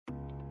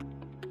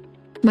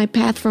My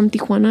path from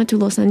Tijuana to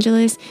Los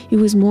Angeles, it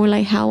was more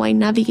like how I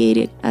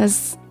navigated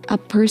as a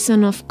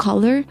person of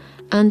color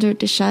under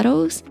the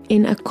shadows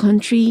in a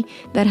country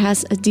that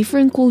has a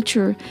different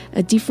culture,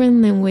 a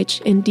different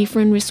language, and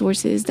different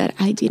resources that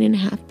I didn't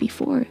have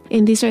before.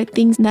 And these are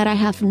things that I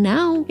have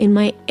now in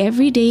my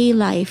everyday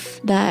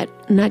life that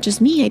not just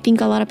me, I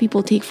think a lot of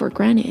people take for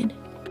granted.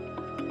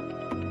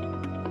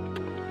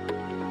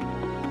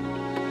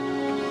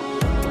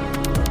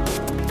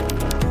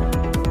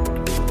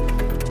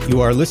 You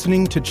are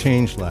listening to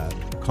Change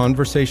Lab,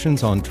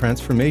 conversations on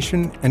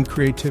transformation and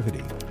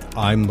creativity.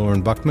 I'm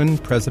Lauren Buckman,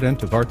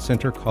 president of Art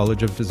Center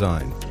College of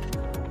Design.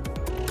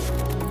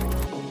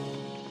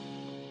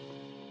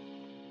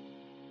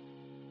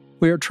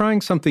 We are trying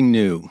something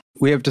new.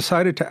 We have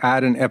decided to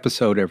add an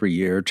episode every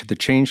year to the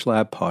Change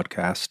Lab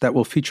podcast that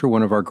will feature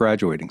one of our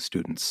graduating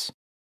students.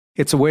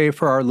 It's a way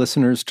for our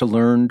listeners to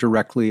learn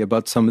directly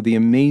about some of the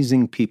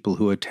amazing people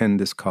who attend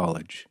this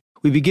college.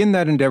 We begin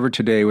that endeavor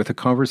today with a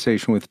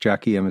conversation with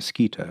Jackie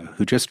Amezquita,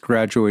 who just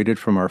graduated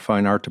from our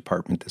Fine Art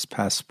department this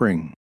past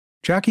spring.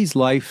 Jackie's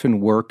life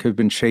and work have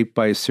been shaped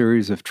by a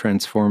series of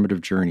transformative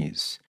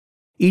journeys.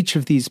 Each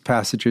of these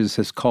passages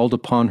has called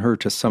upon her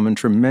to summon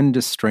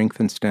tremendous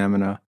strength and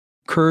stamina,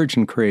 courage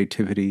and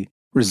creativity,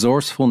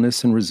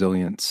 resourcefulness and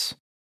resilience.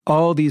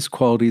 All these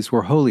qualities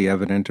were wholly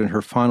evident in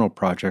her final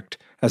project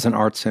as an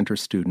Art Center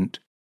student,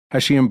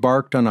 as she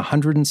embarked on a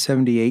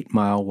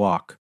 178-mile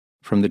walk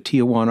from the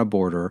Tijuana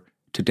border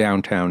to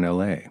downtown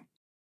LA.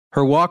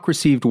 Her walk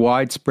received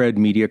widespread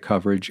media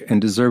coverage,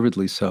 and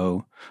deservedly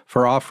so,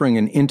 for offering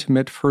an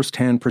intimate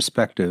first-hand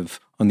perspective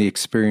on the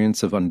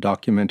experience of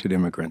undocumented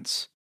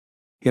immigrants.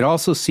 It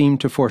also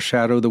seemed to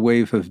foreshadow the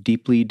wave of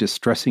deeply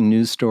distressing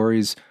news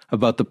stories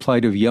about the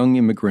plight of young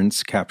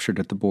immigrants captured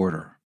at the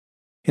border.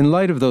 In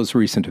light of those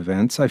recent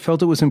events, I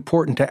felt it was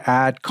important to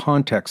add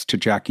context to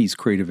Jackie's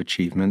creative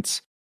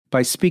achievements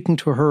by speaking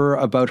to her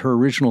about her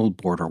original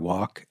border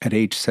walk at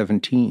age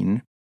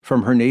 17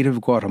 from her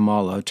native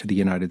Guatemala to the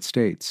United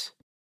States.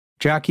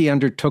 Jackie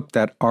undertook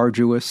that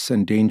arduous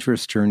and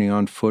dangerous journey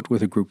on foot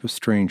with a group of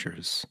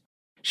strangers.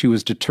 She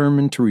was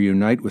determined to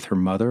reunite with her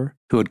mother,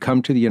 who had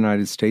come to the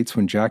United States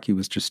when Jackie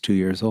was just 2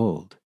 years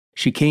old.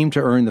 She came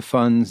to earn the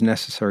funds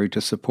necessary to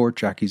support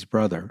Jackie's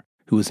brother,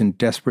 who was in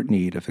desperate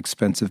need of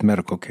expensive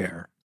medical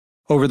care.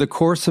 Over the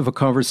course of a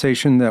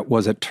conversation that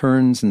was at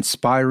turns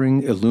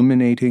inspiring,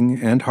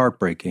 illuminating, and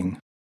heartbreaking,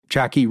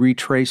 Jackie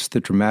retraced the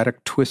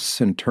dramatic twists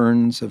and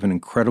turns of an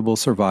incredible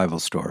survival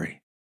story.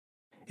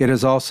 It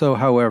is also,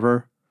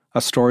 however,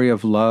 a story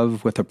of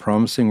love with a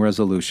promising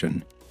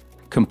resolution,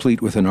 complete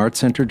with an Art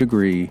Center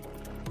degree,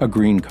 a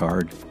green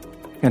card,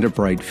 and a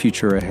bright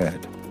future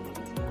ahead.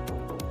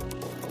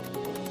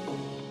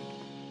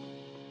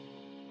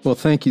 Well,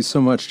 thank you so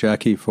much,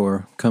 Jackie,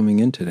 for coming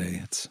in today.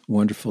 It's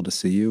wonderful to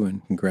see you,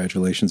 and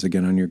congratulations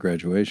again on your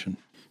graduation.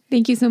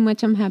 Thank you so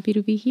much. I'm happy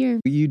to be here.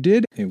 You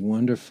did a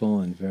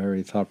wonderful and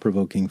very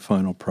thought-provoking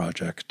final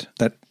project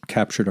that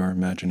captured our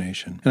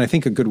imagination. And I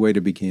think a good way to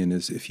begin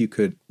is if you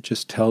could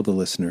just tell the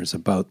listeners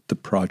about the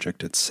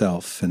project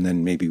itself, and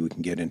then maybe we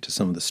can get into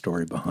some of the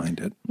story behind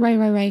it.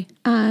 Right.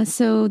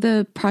 So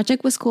the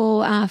project was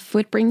called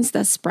Footprints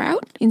That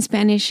Sprout. In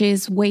Spanish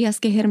is Huellas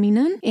que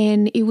Germinan.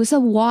 And it was a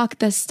walk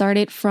that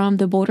started from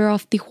the border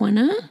of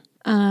Tijuana,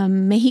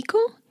 Mexico,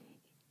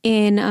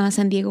 in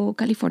San Diego,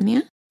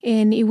 California.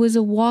 And it was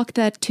a walk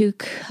that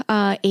took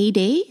 8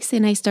 days,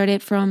 and I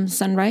started from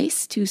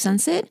sunrise to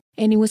sunset,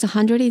 and it was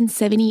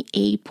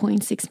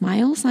 178.6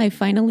 miles. I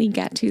finally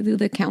got to do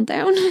the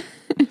countdown.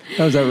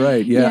 Oh, is that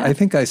right? Yeah, I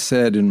think I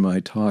said in my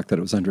talk that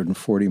it was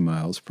 140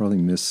 miles,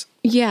 probably because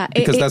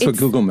that's what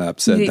Google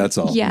Maps said, that's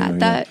all. Yeah, and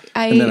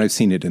then I've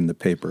seen it in the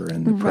paper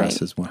and the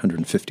press is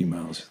 150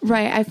 miles.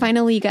 Right, I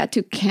finally got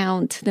to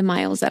count the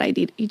miles that I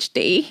did each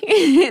day,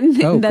 and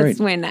that's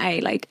great. When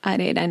I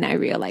added and I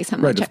realized how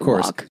much I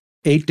walk.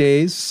 8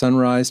 days,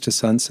 sunrise to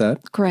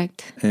sunset.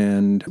 Correct.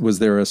 And was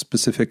there a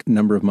specific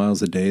number of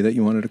miles a day that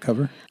you wanted to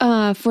cover?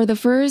 For the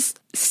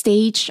first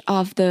stage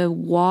of the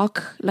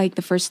walk,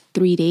 the first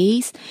 3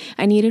 days,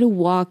 I needed to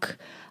walk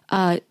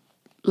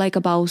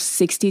about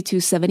 60 to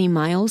 70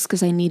 miles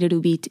because I needed to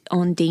be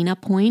on Dana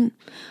Point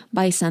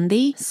by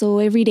Sunday. So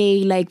every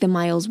day, the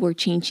miles were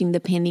changing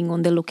depending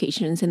on the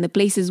locations and the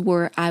places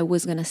where I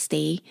was going to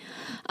stay.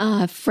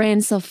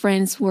 Friends of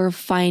friends were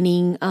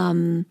finding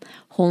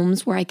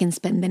homes where I can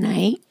spend the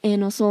night.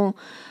 And also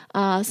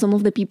some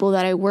of the people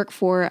that I work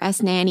for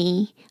as a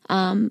nanny,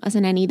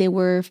 they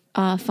were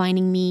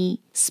finding me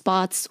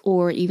spots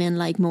or even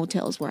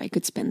motels where I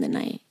could spend the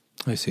night.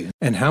 I see.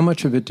 And how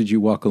much of it did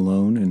you walk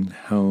alone, and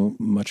how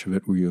much of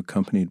it were you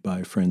accompanied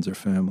by friends or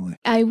family?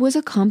 I was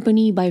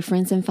accompanied by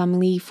friends and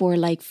family for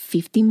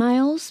 50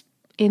 miles,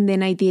 and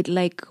then I did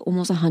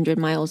almost 100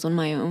 miles on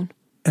my own.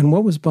 And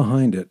what was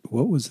behind it?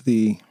 What was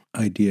the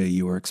idea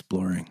you were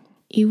exploring?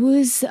 It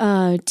was,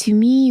 to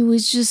me, it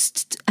was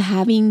just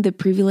having the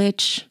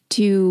privilege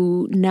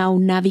to now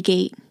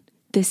navigate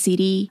the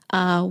city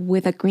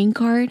with a green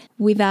card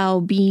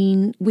without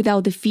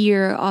the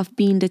fear of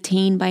being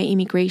detained by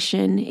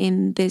immigration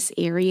in this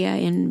area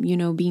and,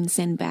 being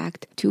sent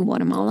back to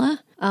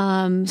Guatemala.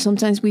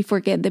 Sometimes we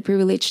forget the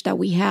privilege that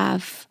we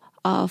have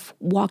of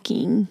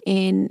walking,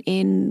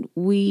 and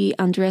we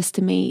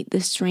underestimate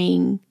the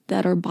strain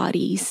that our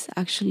bodies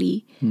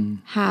actually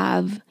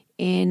have,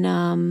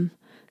 and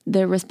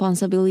the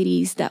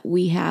responsibilities that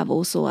we have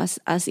also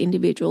as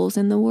individuals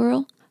in the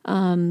world,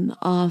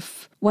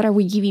 of what are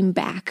we giving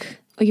back.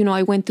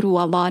 I went through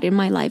a lot in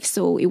my life,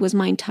 so it was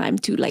my time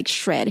to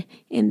shred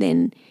and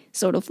then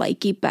sort of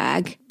give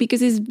back,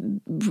 because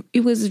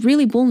it was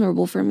really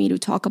vulnerable for me to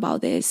talk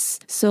about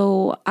this.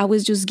 So I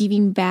was just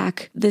giving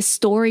back the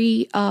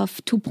story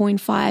of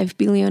 2.5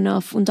 billion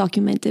of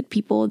undocumented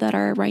people that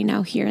are right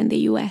now here in the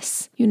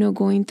US,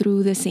 going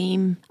through the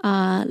same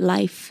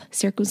life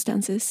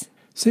circumstances.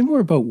 Say more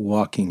about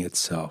walking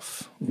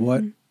itself.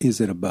 What is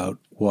it about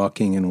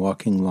walking and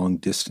walking long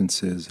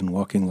distances and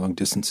walking long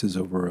distances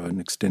over an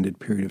extended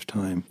period of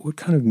time? What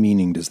kind of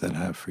meaning does that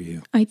have for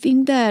you? I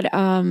think that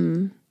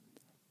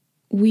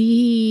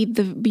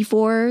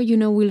before,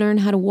 we learn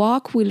how to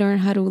walk, we learn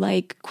how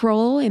to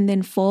crawl and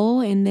then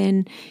fall and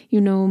then,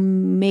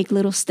 make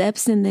little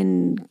steps and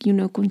then,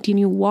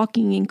 continue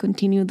walking and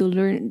continue to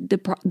learn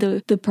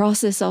the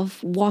process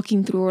of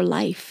walking through our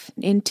life.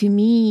 And to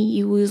me,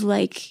 it was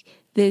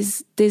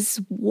this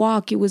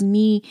walk, it was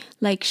me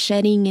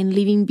shedding and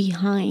leaving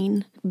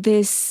behind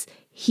this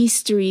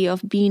history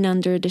of being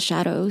under the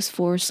shadows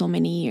for so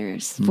many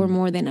years, for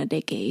more than a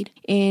decade.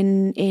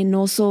 And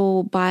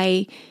also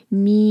by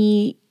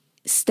me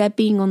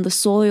stepping on the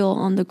soil,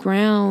 on the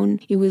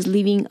ground, it was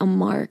leaving a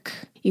mark.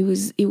 It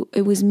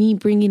was me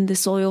bringing the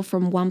soil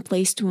from one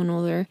place to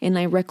another and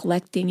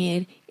recollecting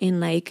it and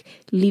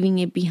leaving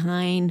it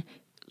behind,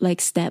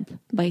 step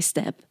by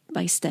step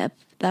by step.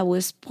 That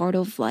was part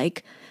of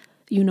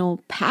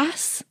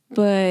past,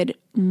 but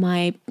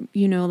my,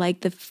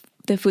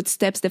 the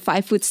footsteps, the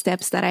 5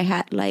 footsteps that I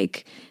had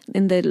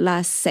in the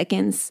last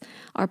seconds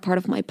are part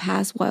of my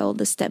past, while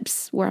the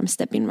steps where I'm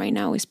stepping right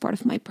now is part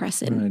of my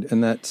present. Right,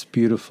 and that's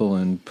beautiful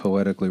and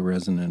poetically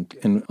resonant.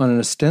 And on an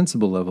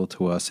ostensible level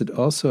to us, it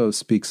also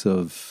speaks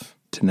of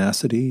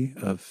tenacity,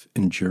 of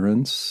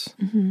endurance,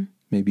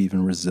 maybe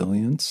even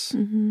resilience.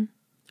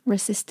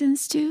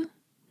 Resistance too.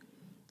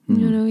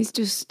 It's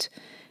just...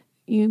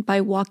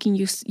 by walking,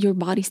 your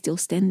body's still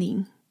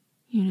standing.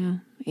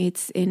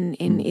 It's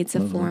it's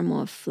a form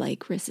of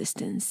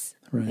resistance.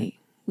 Right,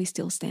 we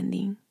still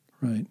standing.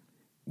 Right.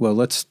 Well,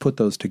 let's put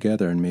those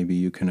together, and maybe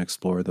you can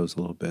explore those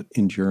a little bit.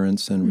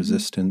 Endurance and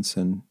resistance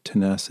and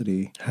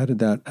tenacity. How did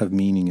that have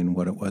meaning in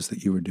what it was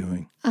that you were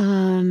doing?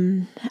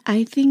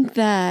 I think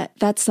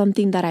that's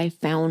something that I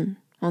found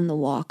on the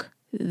walk.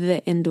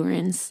 The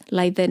endurance,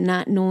 the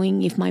not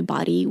knowing if my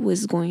body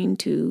was going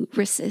to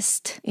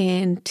resist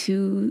and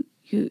to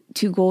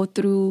go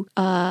through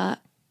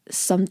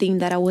something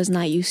that I was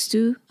not used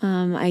to.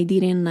 I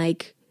didn't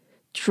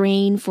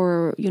train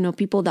for,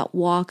 people that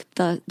walk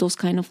those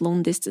kind of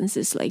long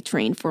distances,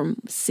 train for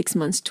 6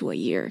 months to a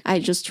year. I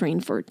just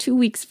trained for 2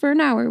 weeks for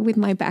an hour with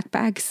my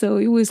backpack. So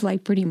it was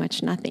pretty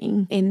much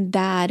nothing. And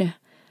that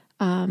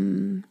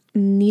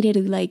needed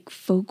to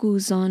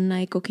focus on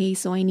okay,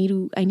 so I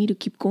need to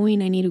keep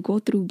going. I need to go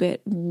through,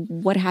 but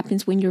what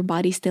happens when your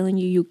body's telling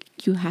you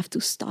have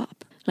to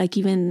stop?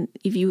 Even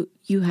if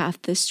you have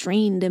the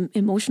strain, the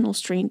emotional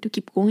strain to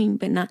keep going,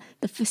 but not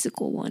the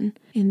physical one.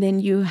 And then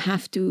you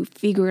have to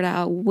figure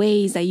out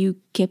ways that you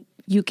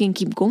can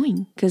keep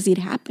going, because it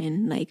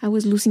happened. I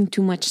was losing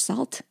too much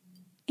salt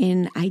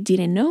and I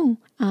didn't know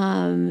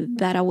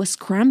that I was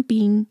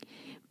cramping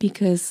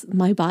because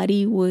my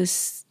body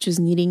was just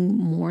needing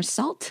more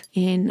salt.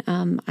 And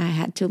I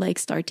had to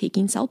start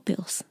taking salt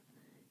pills.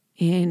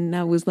 And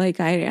I was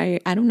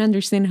I don't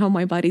understand how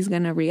my body's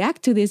going to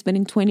react to this. But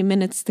in 20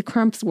 minutes, the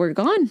cramps were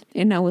gone.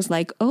 And I was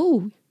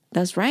oh,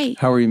 that's right.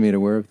 How were you made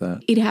aware of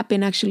that? It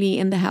happened actually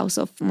in the house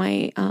of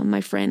my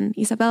friend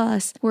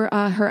Isabella's, where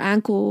her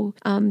uncle,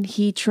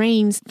 he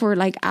trains for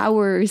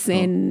hours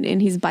in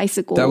his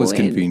bicycle. That was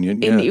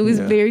convenient. And it was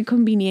very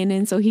convenient.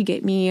 And so he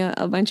gave me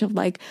a bunch of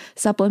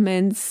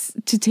supplements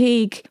to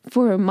take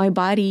for my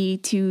body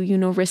to,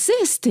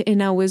 resist.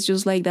 And I was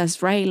just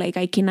that's right.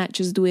 I cannot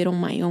just do it on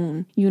my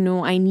own.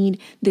 I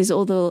need this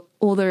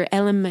other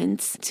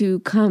elements to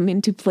come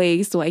into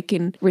play so I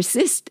can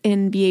resist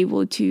and be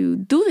able to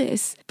do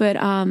this. But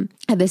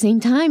at the same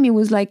time, it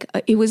was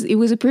it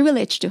was a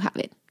privilege to have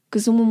it,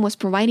 because someone was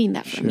providing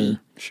that for me.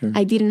 Sure.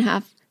 I didn't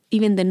have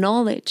even the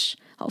knowledge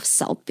of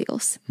salt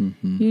pills.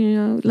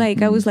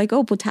 I was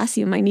oh,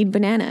 potassium, I need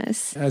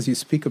bananas. As you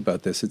speak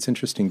about this, it's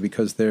interesting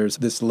because there's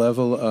this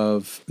level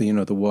of the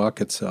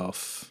walk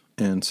itself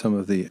and some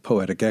of the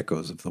poetic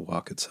echoes of the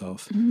walk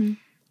itself.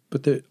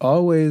 But there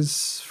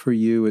always, for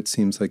you, it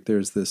seems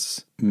there's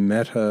this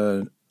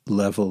meta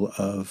level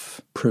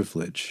of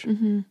privilege.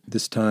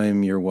 This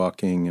time you're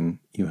walking and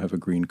you have a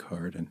green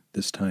card, and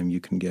this time you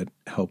can get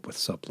help with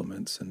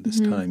supplements, and this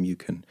time you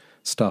can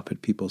stop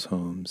at people's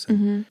homes.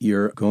 And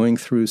you're going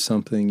through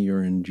something,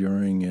 you're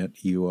enduring it,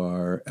 you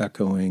are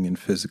echoing and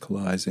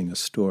physicalizing a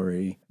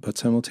story, but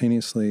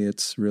simultaneously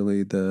it's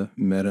really the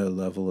meta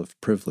level of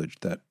privilege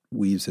that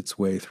weaves its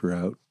way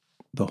throughout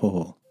the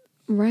whole.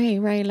 Right.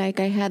 Like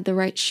I had the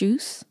right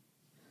shoes.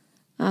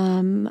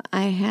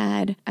 I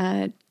had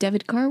a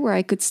debit card where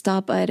I could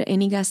stop at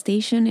any gas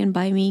station and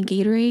buy me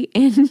Gatorade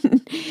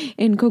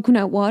and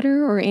coconut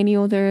water or any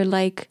other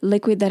like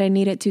liquid that I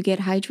needed to get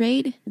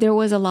hydrated. There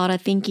was a lot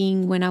of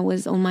thinking when I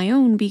was on my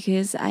own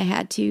because I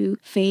had to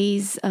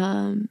face,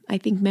 I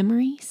think,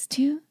 memories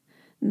too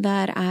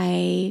that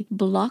I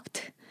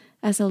blocked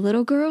as a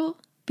little girl,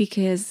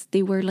 because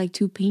they were like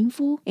too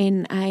painful.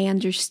 And I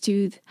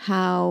understood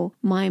how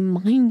my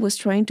mind was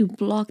trying to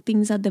block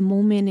things at the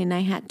moment. And I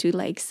had to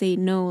like say,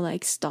 no,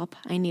 like stop.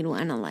 I need to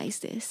analyze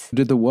this.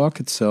 Did the walk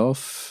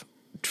itself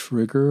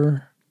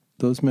trigger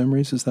those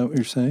memories? Is that what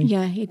you're saying?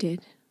 Yeah, it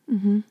did.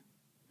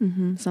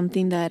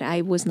 Something that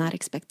I was not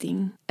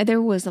expecting.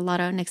 There was a lot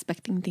of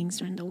unexpected things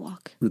during the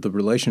walk. The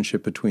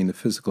relationship between the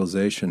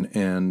physicalization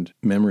and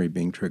memory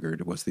being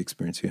triggered was the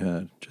experience you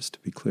had, just to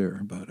be clear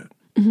about it.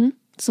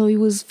 So it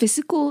was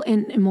physical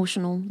and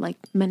emotional, like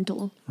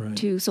mental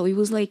too. So it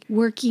was like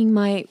working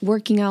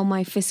out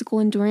my physical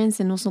endurance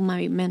and also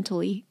my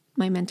mental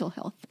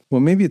health. Well,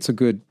 maybe it's a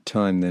good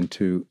time then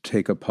to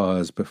take a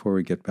pause before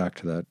we get back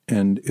to that.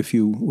 And if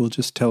you will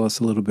just tell us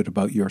a little bit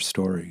about your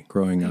story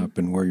growing up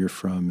and where you're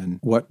from and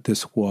what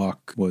this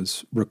walk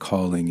was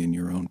recalling in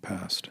your own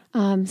past.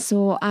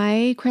 So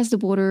I crossed the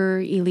border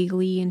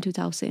illegally in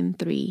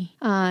 2003.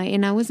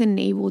 And I wasn't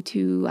able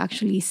to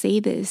actually say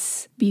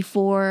this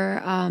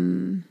before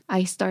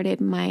I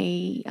started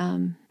my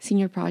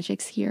senior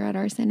projects here at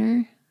our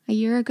center a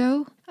year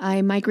ago.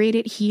 I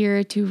migrated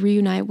here to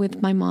reunite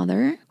with my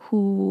mother,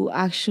 who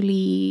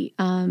actually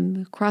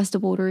crossed the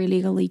border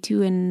illegally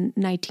too in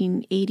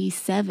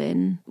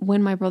 1987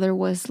 when my brother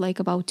was like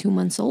about 2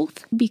 months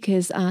old,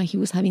 because he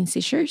was having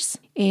seizures.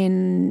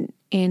 And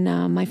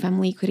my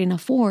family couldn't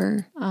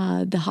afford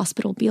the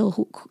hospital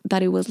bill,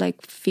 that it was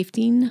like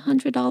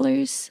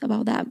 $1,500,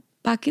 about that.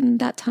 Back in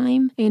that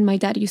time. And my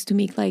dad used to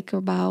make like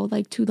about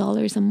like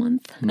 $2 a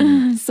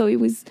month. So it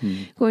was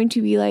going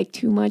to be like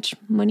too much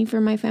money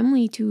for my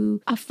family to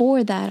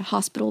afford that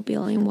hospital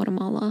bill in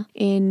Guatemala.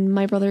 And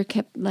my brother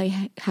kept like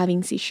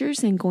having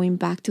seizures and going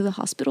back to the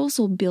hospital.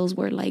 So bills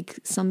were like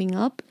summing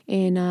up.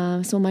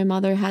 And so my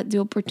mother had the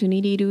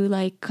opportunity to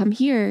like come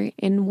here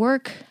and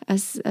work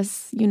as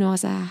you know,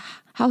 as a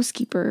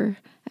housekeeper,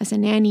 as a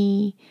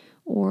nanny,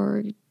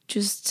 or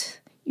just,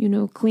 you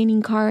know,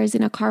 cleaning cars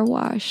in a car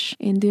wash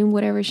and doing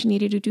whatever she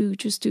needed to do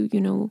just to,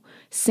 you know,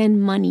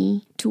 send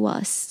money to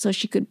us so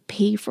she could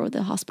pay for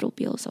the hospital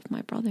bills of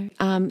my brother.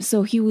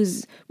 So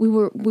we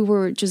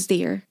were just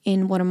there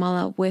in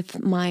Guatemala with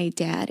my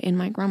dad and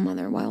my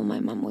grandmother while my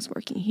mom was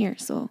working here.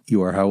 So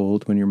you are how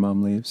old when your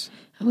mom leaves?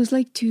 I was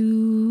like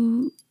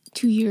 2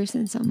 years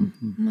and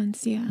some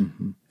months, yeah.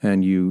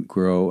 And you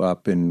grow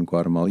up in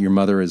Guatemala. Your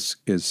mother is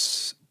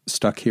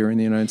stuck here in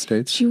the United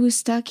States? She was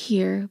stuck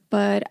here,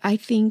 but I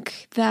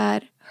think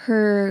that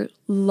her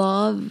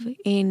love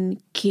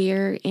and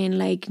care and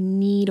like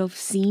need of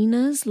seeing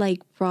us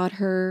like brought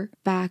her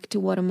back to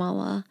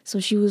Guatemala. So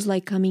she was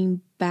like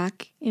coming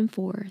back and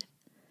forth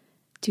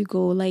to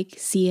go like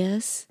see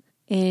us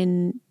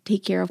and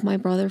take care of my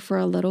brother for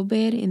a little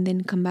bit and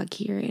then come back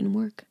here and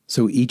work.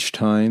 So each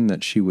time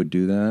that she would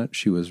do that,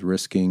 she was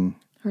risking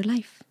her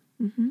life.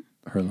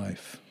 Her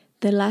life.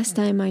 The last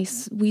time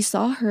we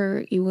saw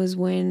her, it was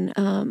when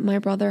my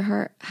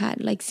brother had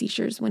like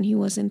seizures when he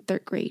was in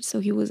 3rd grade. So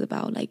he was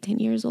about like 10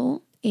 years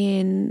old.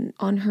 And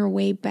on her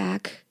way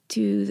back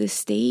to the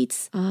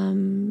States,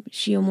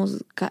 she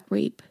almost got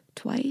raped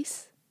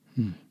twice.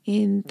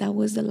 And that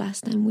was the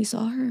last time we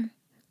saw her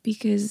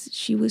because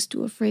she was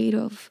too afraid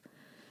of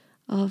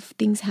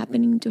things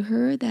happening to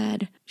her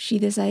that she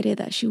decided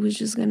that she was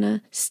just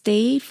gonna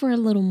stay for a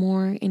little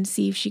more and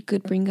see if she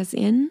could bring us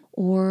in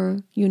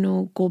or, you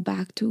know, go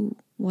back to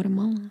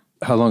Guatemala.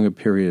 How long a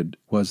period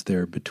was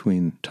there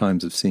between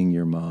times of seeing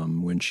your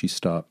mom when she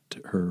stopped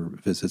her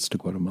visits to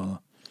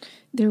Guatemala?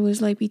 There was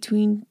like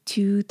between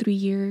 2-3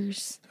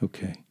 years.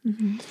 Okay.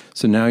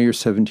 So now you're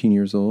 17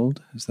 years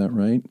old, is that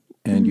right?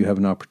 And you have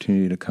an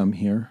opportunity to come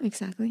here?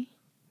 Exactly.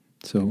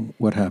 So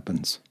what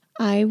happens?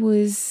 I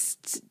was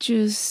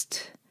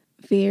just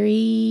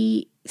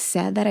very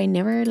sad that I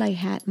never like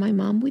had my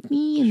mom with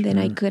me, and then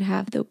I could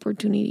have the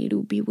opportunity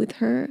to be with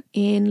her.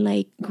 And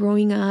like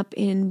growing up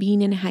and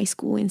being in high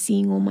school and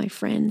seeing all my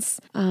friends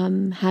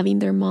having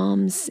their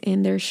moms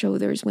in their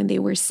shoulders when they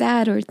were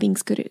sad or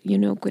things could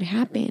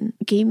happen,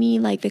 gave me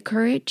like the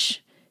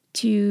courage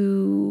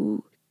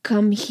to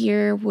come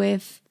here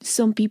with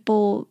some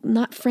people,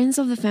 not friends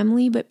of the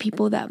family, but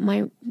people that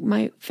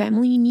my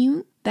family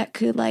knew that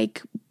could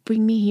like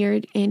bring me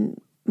here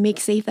and make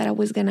safe that I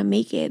was going to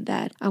make it,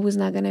 that I was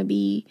not going to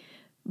be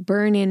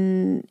burned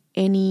in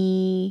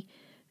any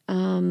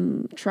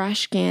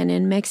trash can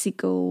in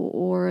Mexico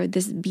or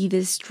be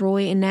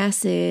destroyed in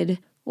acid,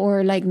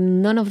 or like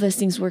none of those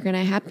things were going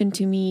to happen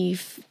to me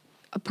if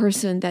a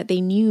person that they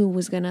knew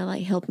was going to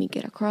like help me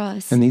get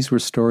across. And these were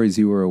stories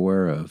you were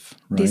aware of,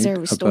 right? These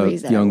are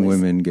stories about young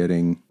women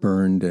getting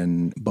burned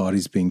and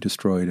bodies being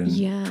destroyed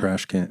in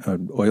trash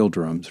can, oil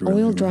drums.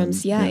 Really, oil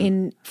drums, yeah.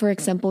 And for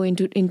example, in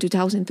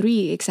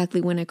 2003, exactly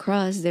when I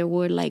crossed, there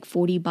were like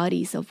 40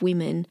 bodies of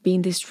women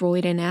being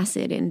destroyed in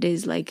acid and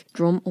these like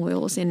drum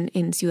oils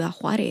in Ciudad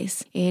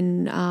Juarez.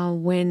 And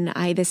when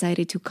I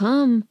decided to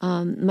come,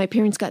 my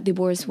parents got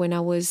divorced when I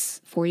was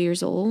 4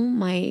 years old.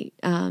 My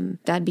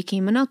dad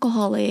became an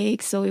alcoholic.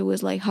 So it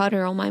was like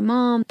harder on my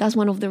mom. That's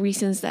one of the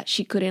reasons that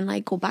she couldn't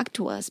like go back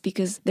to us,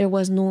 because there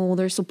was no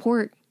other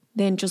support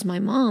than just my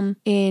mom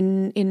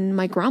and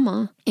my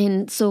grandma.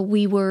 And so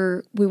we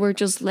were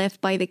just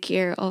left by the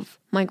care of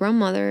my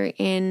grandmother.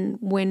 And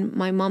when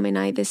my mom and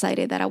I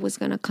decided that I was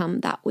gonna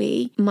come that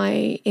way,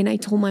 I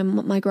told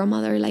my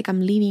grandmother, like,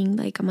 I'm leaving,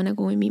 like I'm gonna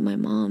go and meet my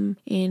mom.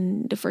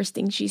 And the first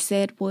thing she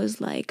said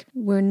was like,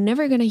 we're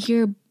never gonna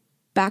hear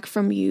back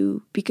from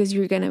you because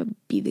you're gonna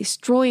be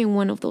destroying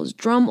one of those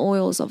drum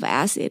oils of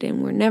acid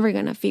and we're never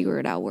gonna figure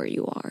it out where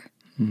you are.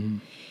 Mm-hmm.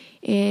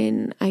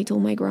 And I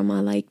told my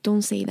grandma, like,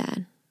 don't say that.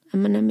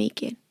 I'm gonna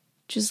make it.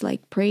 Just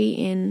like pray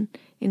and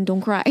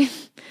don't cry.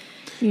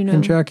 You know.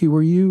 And Jackie,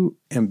 were you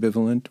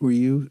ambivalent? Were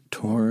you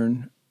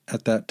torn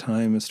at that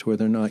time as to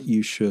whether or not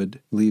you should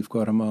leave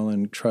Guatemala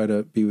and try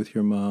to be with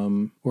your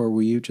mom? Or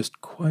were you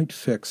just quite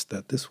fixed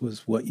that this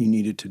was what you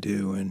needed to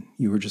do and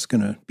you were just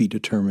going to be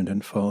determined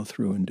and follow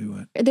through and do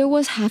it? There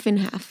was half and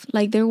half.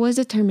 Like there was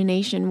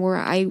determination where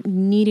I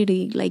needed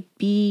to like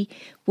be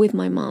with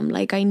my mom.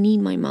 Like I need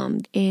my mom.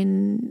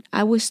 And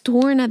I was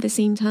torn at the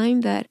same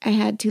time that I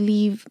had to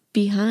leave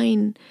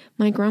behind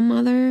my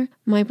grandmother,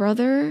 my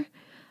brother,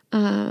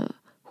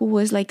 who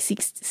was like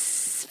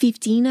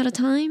 15 at a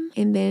time,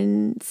 and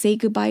then say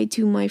goodbye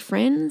to my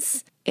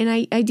friends. And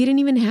I didn't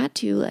even have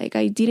to, like,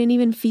 I didn't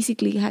even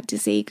physically have to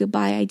say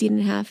goodbye. I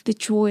didn't have the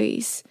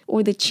choice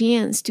or the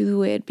chance to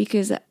do it,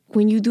 because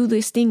when you do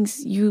these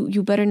things,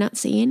 you better not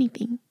say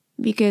anything,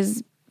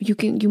 because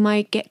you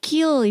might get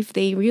killed if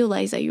they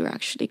realize that you're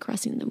actually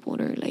crossing the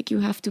border. Like, you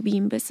have to be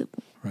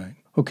invisible. Right.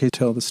 Okay,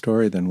 tell the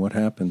story then. What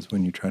happens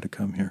when you try to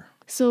come here?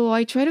 So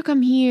I try to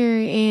come here,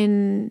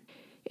 and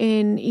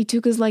it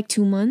took us like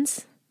 2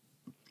 months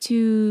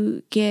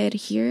to get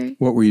here.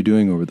 What were you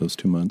doing over those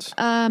 2 months?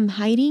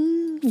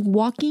 Hiding,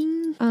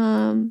 walking,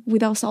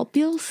 without salt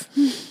pills,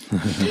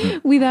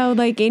 without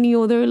like any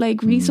other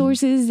like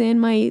resources in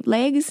my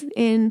legs,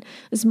 and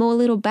a small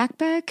little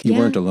backpack. You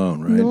weren't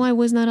alone, right? No, I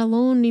was not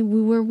alone.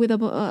 We were with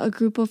a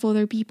group of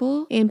other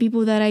people and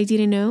people that I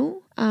didn't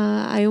know.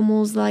 I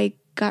almost like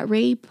got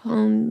raped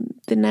on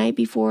the night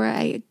before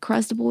I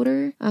crossed the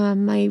border.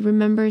 I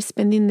remember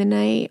spending the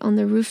night on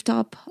the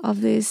rooftop of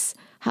this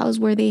house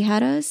where they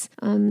had us,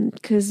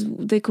 because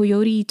the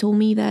coyote told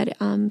me that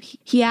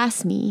he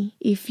asked me,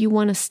 if you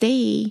want to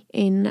stay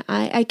and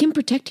I can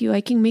protect you,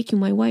 I can make you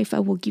my wife, I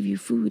will give you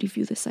food if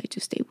you decide to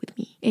stay with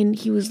me. And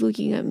he was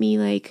looking at me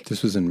like...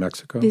 This was in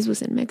Mexico? This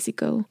was in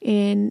Mexico.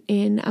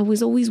 And I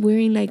was always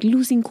wearing like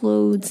losing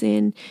clothes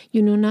and,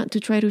 you know, not to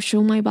try to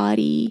show my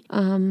body,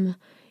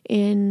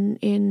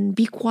 and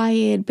be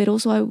quiet. But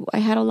also I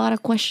had a lot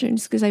of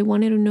questions because I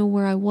wanted to know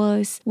where I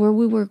was, where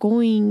we were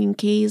going, in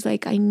case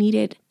like I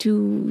needed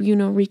to, you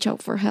know, reach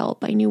out for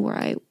help. I knew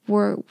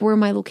where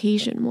my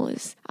location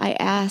was. I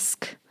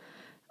asked,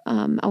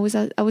 I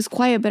was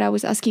quiet, but I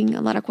was asking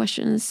a lot of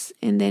questions.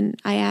 And then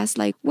I asked,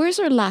 like, where's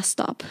our last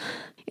stop?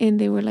 And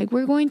they were like,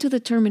 we're going to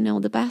the terminal,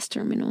 the bus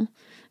terminal.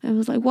 I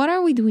was like, what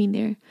are we doing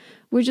there?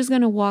 We're just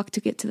going to walk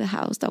to get to the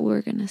house that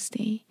we're going to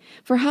stay.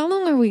 For how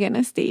long are we going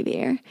to stay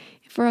there?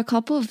 For a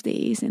couple of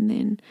days. And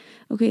then,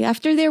 okay,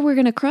 after there, we're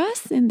going to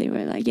cross. And they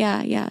were like,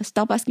 yeah,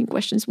 stop asking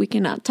questions. We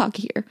cannot talk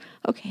here.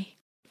 Okay.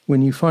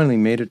 When you finally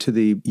made it to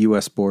the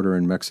U.S. border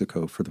in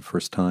Mexico for the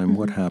first time,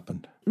 what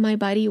happened? My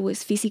body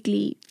was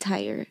physically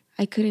tired.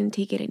 I couldn't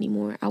take it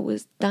anymore. I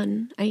was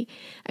done. I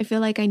feel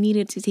like I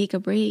needed to take a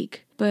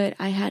break, but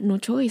I had no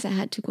choice. I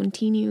had to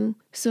continue.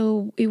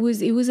 So it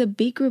was a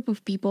big group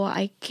of people.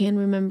 I can't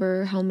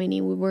remember how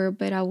many we were,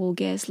 but I will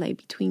guess like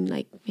between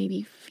like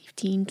maybe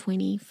 15,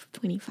 20,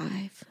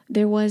 25.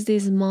 There was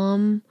this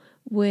mom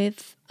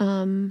with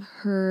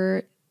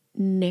her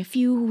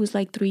nephew who was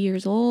like 3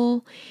 years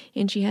old,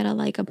 and she had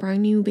a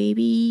brand new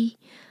baby.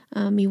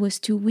 It was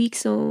 2 weeks,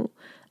 so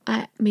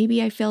I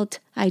felt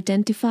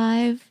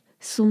identified,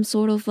 some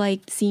sort of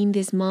like seeing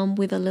this mom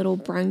with a little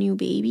brand new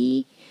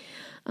baby.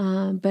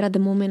 But at the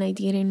moment I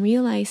didn't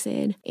realize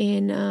it.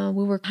 And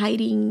we were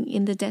hiding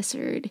in the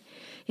desert.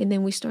 And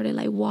then we started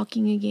like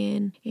walking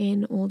again.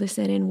 And all of a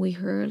sudden we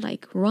heard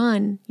like,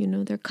 run, you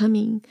know, they're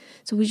coming.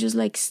 So we just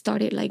like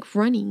started like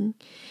running.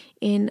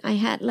 And I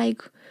had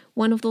like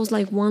one of those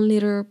like 1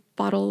 liter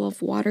bottle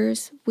of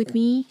waters with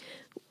me,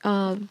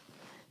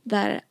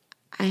 that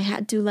I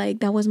had to like,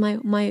 that was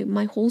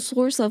my whole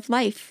source of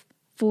life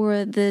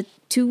for the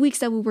 2 weeks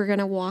that we were going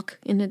to walk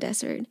in the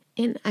desert.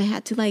 And I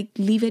had to like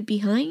leave it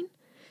behind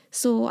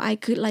so I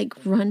could like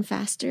run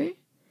faster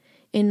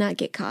and not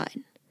get caught.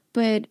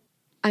 But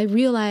I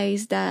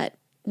realized that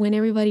when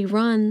everybody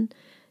run,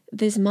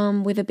 this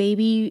mom with a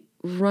baby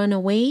run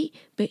away,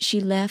 but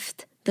she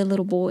left the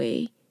little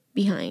boy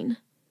behind.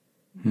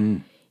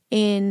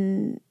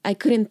 And I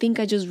couldn't think.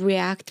 I just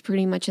react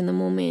pretty much in the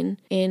moment.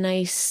 And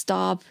I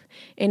stopped,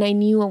 and I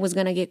knew I was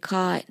going to get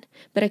caught,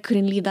 but I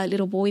couldn't leave that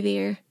little boy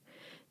there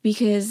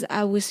because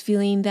I was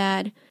feeling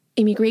that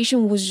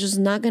immigration was just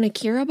not going to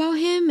care about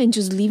him and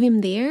just leave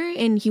him there,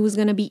 and he was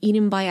going to be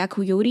eaten by a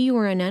coyote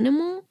or an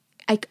animal.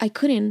 I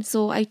couldn't.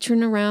 So I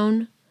turned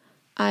around.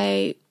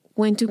 I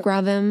went to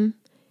grab him,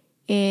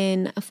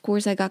 and of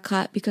course I got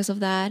caught because of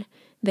that.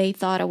 They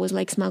thought I was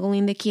like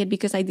smuggling the kid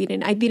because I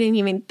didn't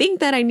even think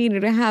that I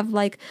needed to have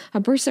like a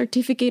birth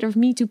certificate of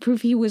me to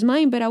prove he was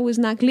mine, but I was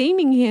not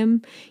claiming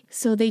him.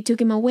 So they took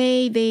him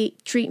away. They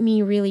treat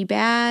me really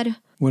bad.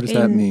 What does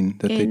that mean,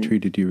 that they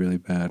treated you really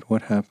bad?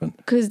 What happened?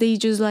 Because they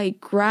just like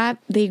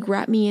grabbed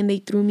me and they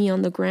threw me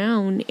on the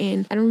ground.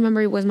 And I don't remember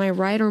it was my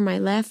right or my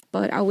left,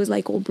 but I was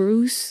like all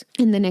bruised.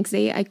 And the next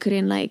day I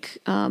couldn't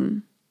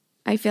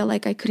I felt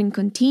like I couldn't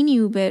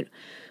continue. But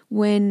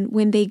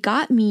when they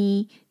got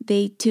me,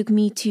 they took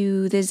me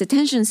to this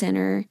detention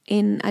center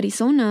in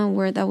Arizona,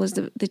 where that was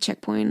the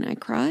checkpoint I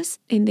crossed.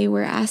 And they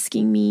were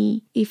asking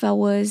me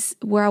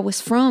where I was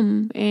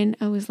from. And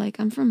I was like,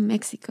 I'm from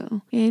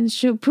Mexico. And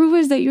prove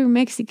us that you're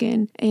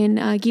Mexican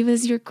and give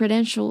us your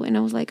credential. And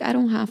I was like, I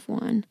don't have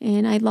one.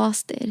 And I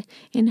lost it.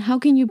 And how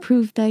can you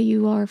prove that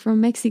you are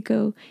from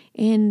Mexico?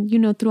 And,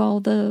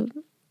 throughout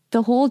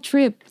the whole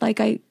trip, like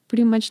I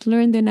pretty much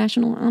learned the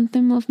national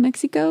anthem of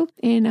Mexico.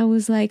 And I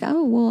was like,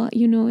 oh, well,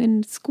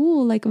 in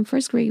school, like in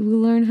first grade, we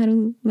learn how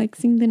to like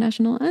sing the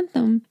national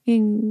anthem,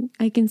 and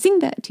I can sing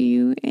that to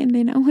you. And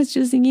then I was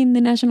just singing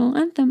the national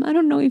anthem. I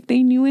don't know if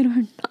they knew it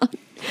or not,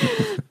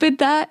 but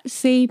that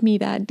saved me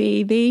that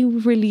day. They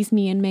released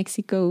me in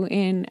Mexico,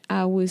 and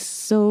I was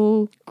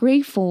so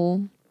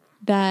grateful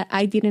that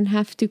I didn't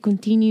have to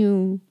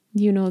continue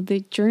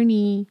the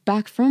journey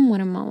back from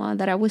Guatemala,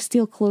 that I was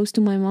still close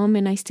to my mom,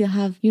 and I still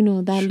have,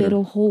 that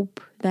little hope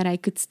that I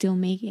could still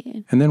make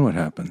it. And then what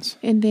happens?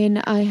 And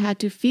then I had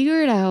to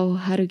figure it out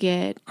how to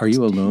get... Are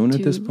you alone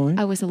at this point?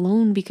 I was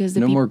alone because...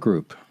 No more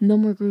group.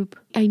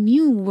 I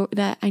knew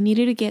that I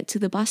needed to get to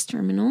the bus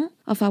terminal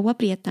of Agua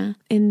Prieta.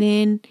 And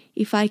then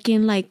if I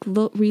can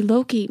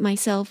relocate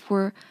myself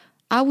where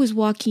I was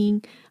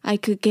walking, I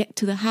could get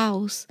to the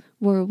house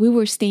where we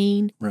were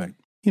staying. Right.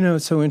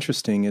 It's so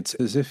interesting. It's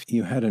as if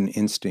you had an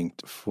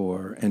instinct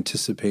for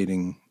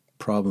anticipating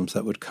problems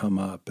that would come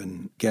up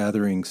and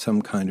gathering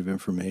some kind of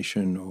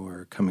information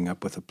or coming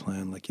up with a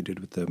plan like you did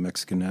with the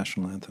Mexican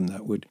national anthem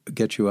that would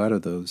get you out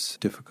of those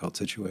difficult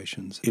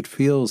situations. It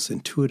feels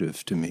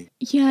intuitive to me.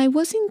 Yeah, it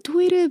was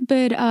intuitive,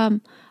 but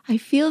I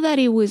feel that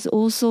it was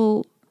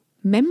also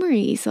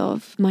memories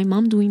of my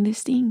mom doing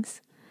these things.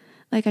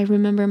 Like I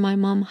remember my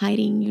mom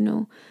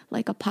hiding,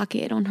 like a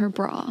pocket on her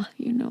bra,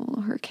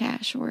 her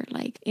cash, or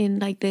like in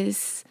like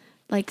this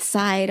like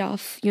side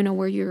of,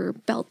 where your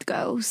belt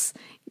goes,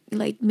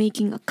 like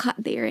making a cut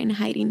there and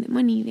hiding the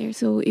money there.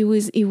 So it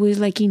was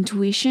like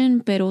intuition,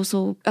 but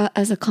also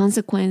as a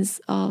consequence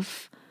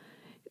of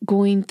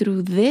going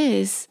through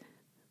this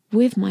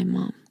with my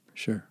mom.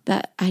 Sure.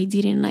 That I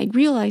didn't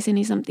realize, and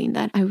it's something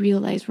that I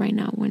realized right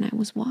now when I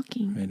was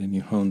walking. Right, and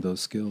you honed those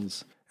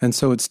skills. And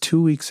so it's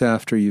 2 weeks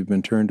after you've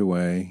been turned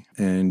away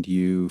and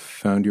you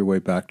found your way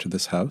back to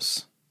this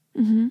house.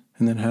 Mm-hmm.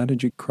 And then how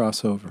did you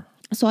cross over?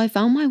 So I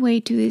found my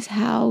way to this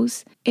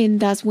house, and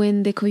that's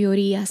when the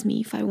coyote asked me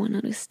if I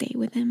wanted to stay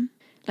with him.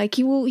 Like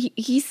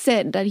he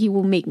said that he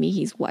will make me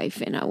his wife,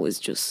 and I was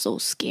just so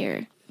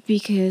scared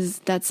because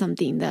that's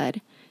something that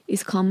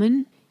is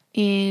common.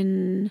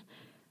 And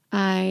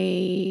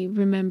I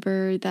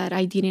remember that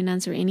I didn't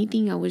answer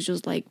anything. I was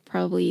just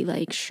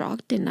probably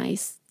shocked and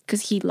nice.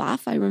 Because he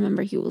laughed. I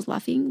remember he was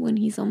laughing when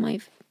he saw my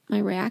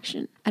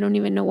reaction. I don't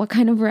even know what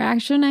kind of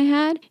reaction I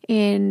had.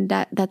 And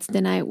that's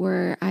the night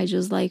where I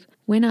just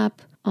went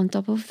up on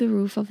top of the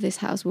roof of this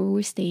house where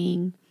we're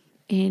staying.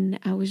 And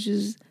I was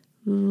just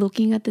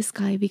looking at the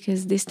sky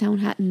because this town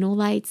had no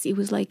lights. It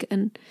was like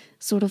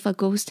sort of a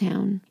ghost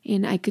town.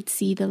 And I could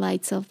see the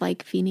lights of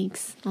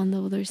Phoenix on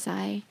the other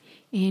side.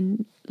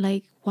 And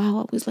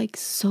wow, I was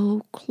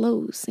so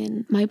close,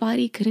 and my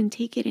body couldn't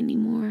take it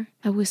anymore.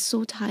 I was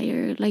so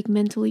tired,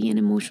 mentally and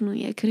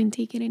emotionally. I couldn't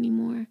take it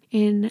anymore.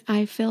 And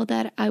I felt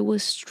that I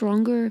was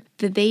stronger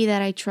the day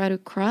that I tried to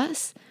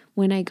cross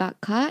when I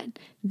got caught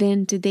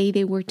than the day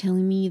they were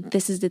telling me,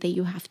 this is the day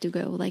you have to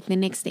go. The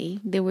next day,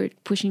 they were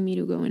pushing me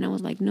to go. And I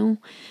was like, no,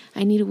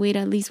 I need to wait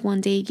at least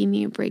one day. Give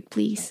me a break,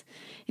 please.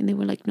 And they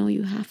were like, no,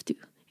 you have to.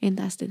 And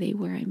that's the day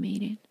where I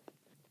made it.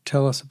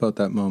 Tell us about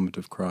that moment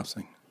of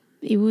crossing.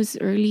 It was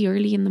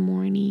early in the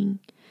morning.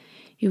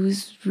 It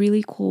was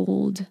really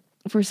cold.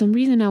 For some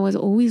reason, I was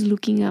always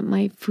looking at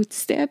my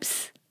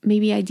footsteps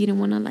maybe I didn't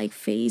want to like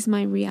face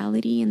my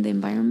reality and the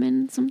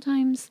environment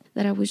sometimes,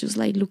 that I was just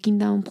like looking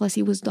down. Plus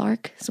it was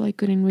dark, so I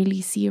couldn't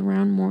really see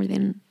around more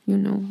than,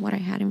 what I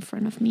had in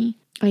front of me.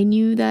 I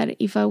knew that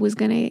if I was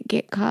going to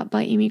get caught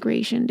by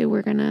immigration, they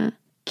were going to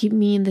keep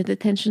me in the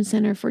detention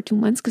center for 2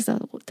 months, because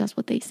that's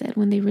what they said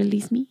when they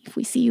released me. If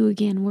we see you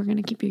again, we're going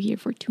to keep you here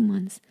for 2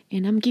 months.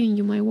 And I'm giving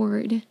you my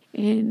word.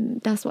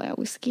 And that's why I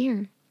was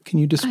scared. Can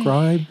you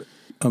describe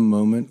a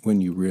moment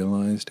when you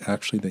realized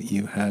actually that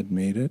you had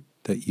made it,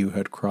 that you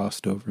had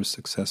crossed over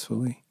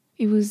successfully?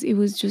 It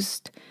was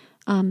just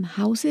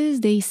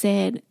houses. They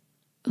said,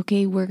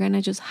 okay, we're going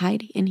to just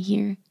hide in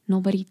here.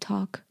 Nobody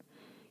talk.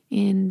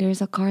 And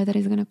there's a car that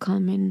is going to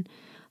come and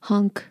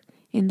honk,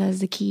 and that's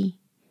the key.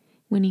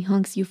 When he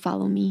honks, you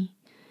follow me.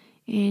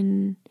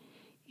 And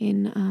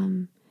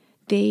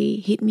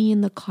they hit me in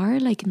the car,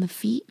 like in the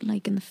feet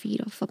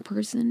of a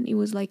person. It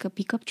was like a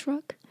pickup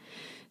truck.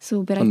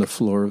 So, but on the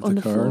floor of the car? On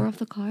the floor of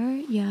the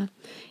car, yeah.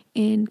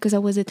 And because I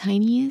was the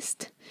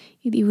tiniest,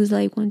 it was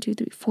like 1, 2,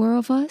 3, 4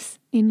 of us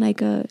in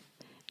like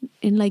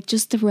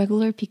just a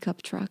regular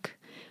pickup truck,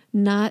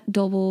 not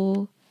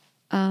double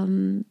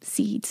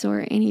seats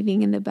or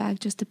anything in the back,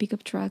 just a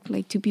pickup truck,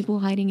 like 2 people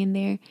hiding in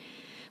there,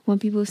 1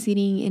 people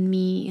sitting, and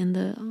me in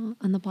the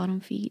on the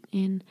bottom feet.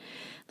 And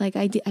like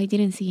I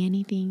didn't see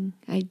anything.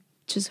 I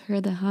just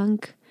heard the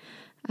honk.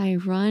 I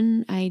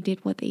run. I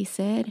did what they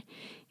said,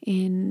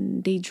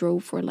 and they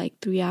drove for like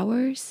 3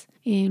 hours.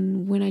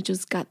 And when I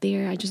just got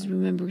there, I just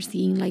remember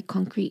seeing like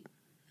concrete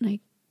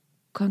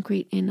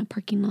in a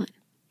parking lot.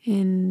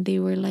 And they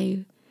were like,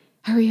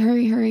 hurry,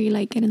 hurry, hurry,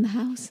 like get in the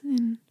house.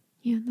 And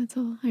yeah, that's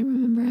all I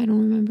remember. I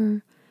don't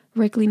remember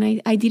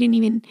correctly. I didn't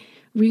even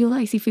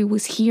realize if it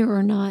was here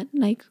or not.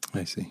 Like,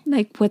 I see.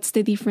 Like, what's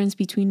the difference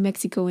between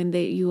Mexico and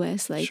the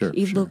U.S.? Like, sure,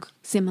 it looked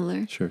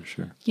similar. Sure.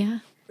 Yeah.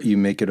 You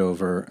make it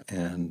over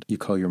and you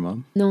call your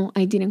mom? No,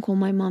 I didn't call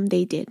my mom.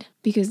 They did,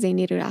 because they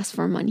needed to ask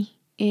for money.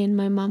 And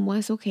my mom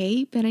was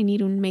okay, but I need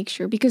to make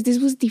sure, because this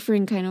was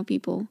different kind of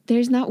people.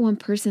 There's not one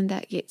person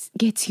that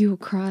gets you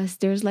across.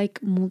 There's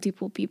like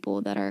multiple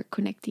people that are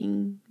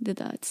connecting the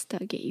dots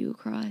that get you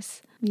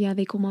across. Yeah,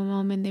 they called my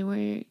mom, and they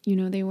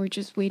were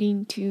just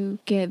waiting to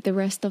get the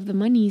rest of the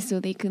money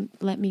so they could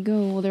let me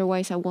go.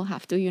 Otherwise, I will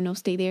have to,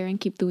 stay there and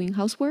keep doing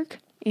housework,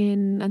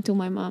 and until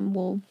my mom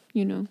will,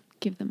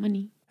 give the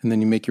money. And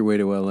then you make your way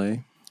to LA?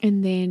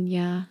 And then,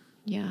 yeah.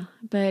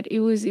 But it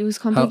was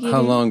complicated.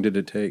 How long did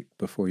it take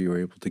before you were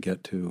able to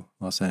get to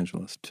Los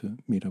Angeles to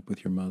meet up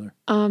with your mother?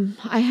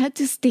 I had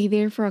to stay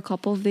there for a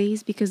couple of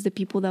days, because the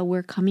people that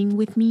were coming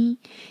with me,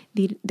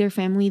 their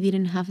family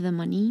didn't have the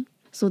money.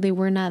 So they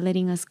were not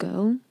letting us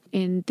go.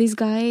 And this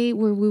guy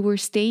where we were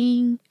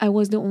staying, I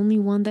was the only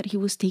one that he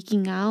was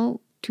taking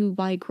out to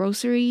buy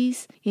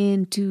groceries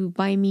and to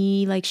buy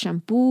me like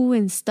shampoo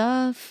and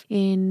stuff.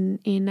 And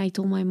I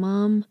told my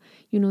mom,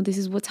 this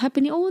is what's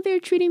happening. Oh, they're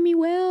treating me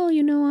well.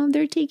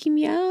 They're taking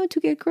me out to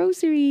get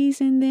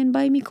groceries and then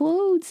buy me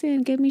clothes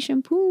and get me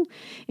shampoo.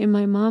 And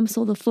my mom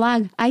saw the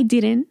flag. I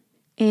didn't.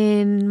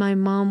 And my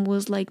mom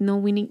was like, no,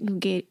 we need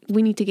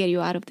to get you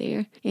out of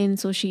there. And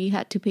so she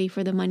had to pay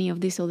for the money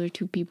of these other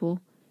 2 people.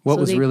 What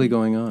was really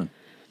going on?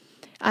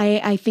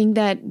 I think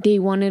that they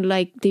wanted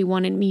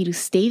me to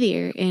stay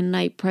there, and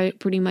like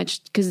pretty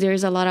much, because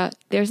there's a lot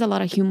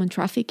of human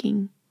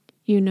trafficking.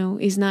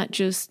 It's not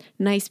just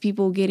nice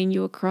people getting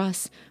you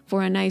across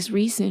for a nice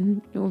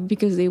reason or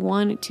because they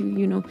wanted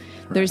to.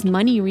 There's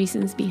money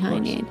reasons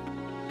behind it.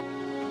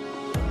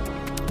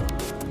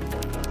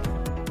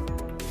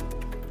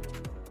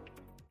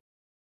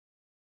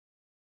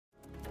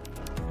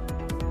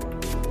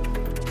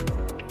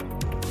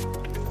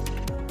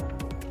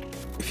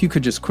 If you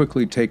could just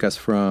quickly take us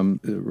from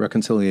the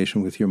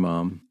reconciliation with your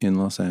mom in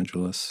Los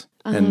Angeles,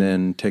 and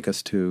then take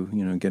us to,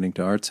 getting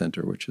to Art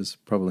Center, which is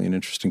probably an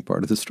interesting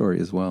part of the story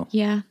as well.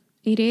 Yeah,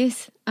 it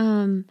is.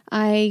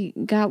 I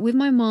got with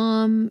my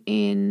mom,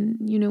 and,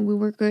 we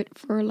were good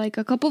for like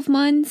a couple of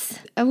months.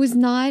 I was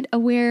not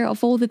aware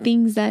of all the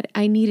things that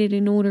I needed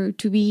in order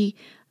to be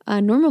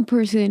a normal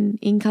person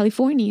in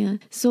California.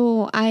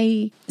 So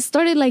I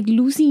started like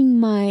losing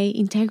my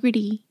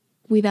integrity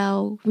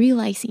without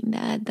realizing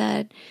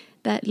that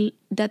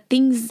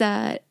things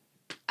that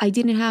I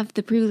didn't have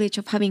the privilege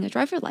of having a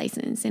driver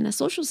license and a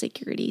social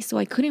security, so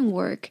I couldn't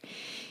work.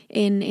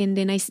 And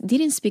then I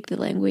didn't speak the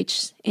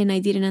language, and I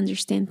didn't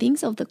understand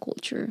things of the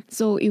culture.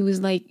 So it was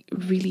like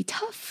really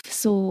tough.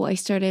 So I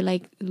started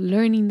like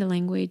learning the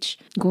language,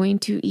 going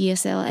to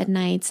ESL at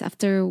nights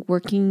after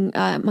working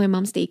my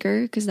mom's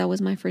daycare, because that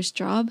was my first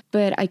job.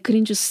 But I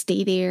couldn't just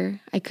stay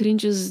there. I couldn't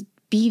just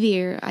be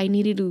there. I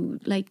needed to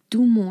like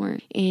do more.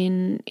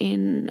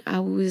 And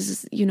I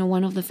was,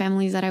 one of the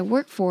families that I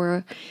work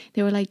for,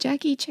 they were like,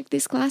 Jackie, check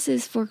these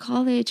classes for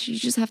college. You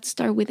just have to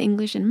start with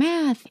English and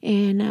math.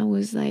 And I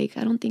was like,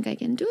 I don't think I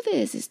can do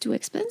this. It's too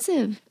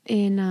expensive.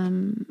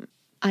 And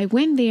I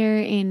went there,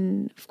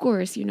 and of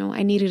course,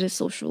 I needed a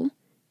social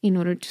in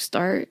order to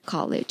start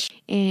college.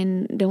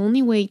 And the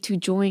only way to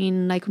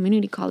join like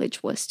community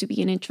college was to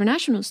be an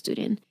international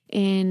student.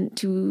 And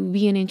to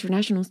be an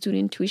international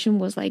student, tuition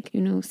was like,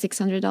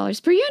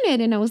 $600 per unit.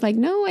 And I was like,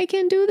 no, I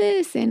can't do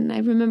this. And I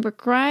remember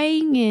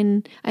crying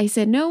and I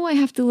said, no, I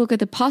have to look at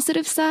the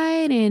positive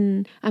side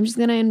and I'm just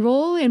going to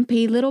enroll and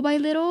pay little by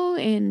little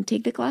and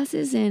take the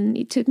classes. And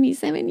it took me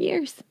 7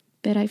 years,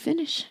 but I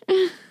finished.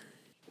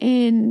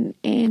 and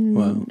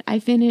wow. I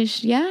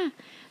finished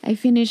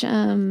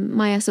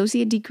my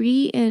associate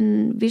degree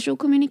in visual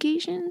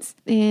communications.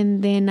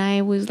 And then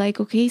I was like,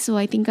 okay, so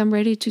I think I'm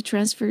ready to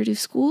transfer to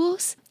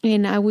schools.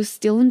 And I was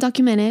still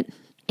undocumented.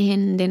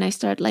 And then I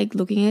started like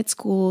looking at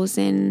schools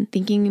and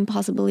thinking in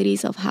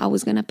possibilities of how I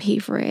was going to pay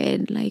for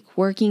it, like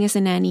working as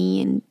a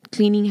nanny and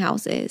cleaning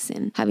houses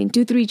and having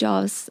 2-3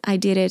 jobs. I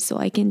did it so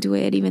I can do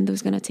it, even though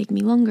it's going to take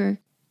me longer.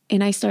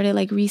 And I started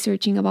like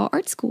researching about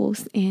art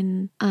schools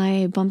and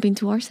I bumped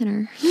into Art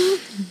Center.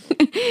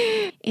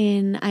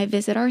 And I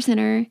visit Art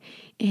Center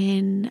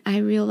and I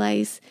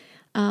realized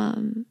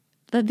that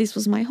this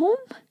was my home.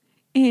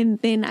 And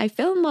then I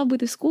fell in love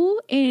with the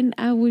school and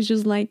I was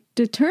just like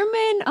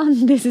determined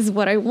on this is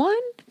what I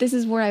want. This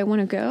is where I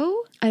want to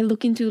go. I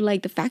look into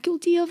like the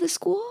faculty of the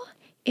school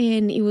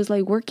and it was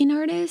like working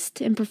artists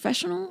and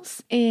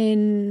professionals.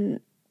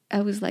 And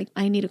I was like,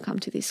 I need to come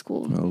to this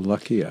school. Well,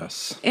 lucky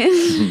us.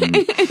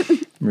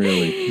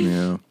 Really,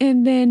 yeah.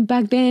 And then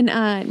back then,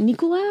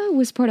 Nicola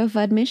was part of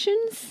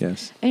admissions.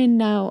 Yes. And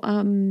now,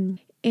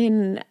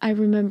 and I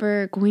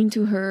remember going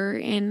to her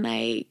and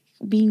like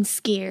being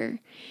scared,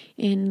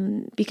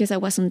 and because I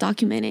was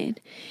undocumented,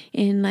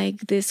 and like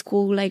this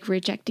school like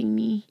rejecting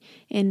me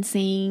and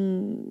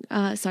saying,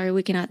 sorry,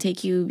 we cannot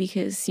take you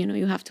because,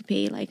 you have to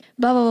pay like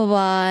blah, blah, blah,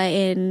 blah.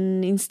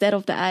 And instead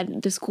of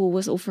that, the school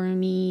was offering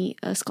me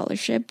a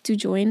scholarship to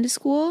join the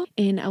school.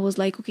 And I was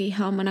like, okay,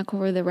 how am I going to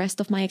cover the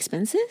rest of my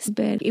expenses?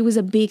 But it was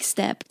a big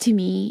step to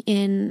me.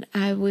 And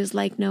I was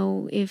like,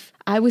 no, if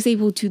I was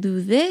able to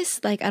do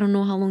this, like, I don't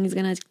know how long it's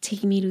going to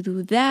take me to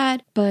do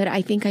that, but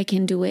I think I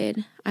can do it.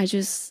 I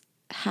just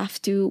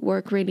have to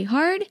work really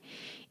hard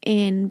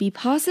and be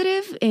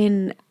positive,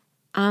 and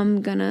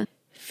I'm gonna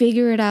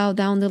figure it out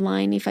down the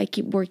line if I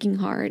keep working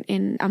hard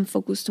and I'm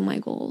focused to my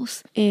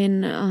goals.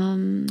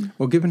 And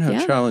well, given how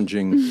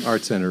challenging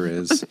Art Center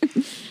is,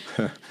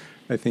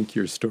 I think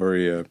your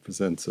story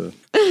presents a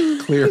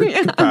clear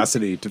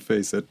capacity to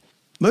face it.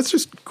 Let's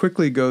just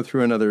quickly go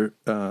through another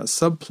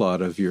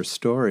subplot of your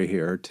story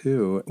here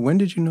too. When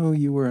did you know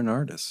you were an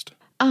artist?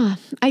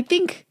 I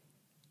think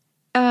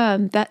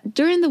that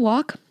during the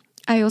walk,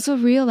 I also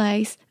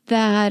realized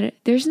that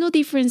there's no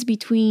difference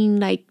between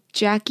like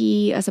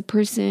Jackie as a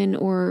person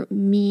or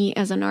me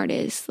as an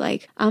artist.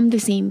 Like, I'm the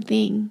same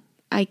thing.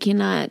 I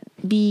cannot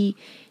be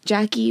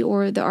Jackie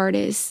or the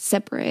artist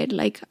separate.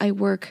 Like, I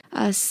work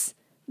as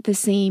the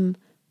same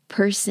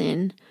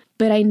person,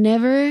 but I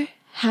never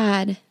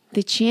had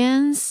the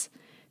chance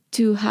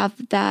to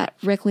have that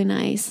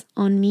recognized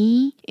on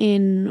me,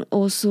 and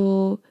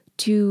also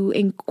to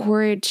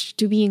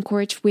be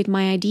encouraged with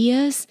my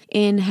ideas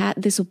and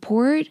had the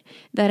support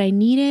that I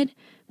needed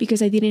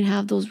because I didn't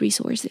have those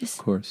resources.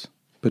 Of course.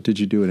 But did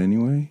you do it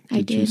anyway? I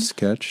did. Did you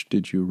sketch?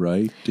 Did you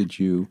write? Did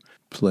you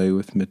play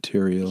with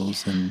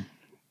materials and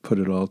put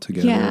it all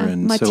together? Yeah,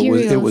 and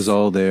materials. So it was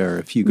all there.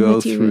 If you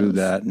go through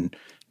that and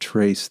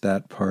trace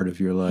that part of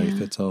your life,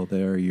 it's all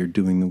there. You're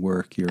doing the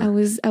work. I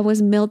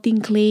was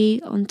melting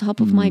clay on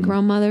top of my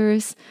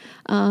grandmother's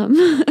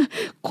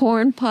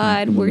corn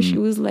pot where she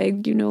was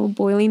like,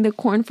 boiling the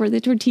corn for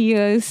the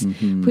tortillas,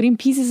 putting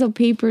pieces of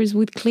papers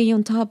with clay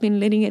on top and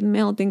letting it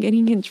melt and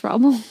getting in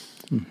trouble.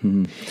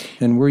 Mm-hmm.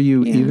 And were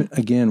you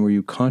were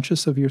you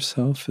conscious of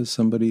yourself as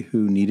somebody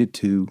who needed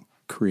to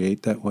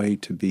create that way,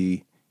 to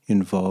be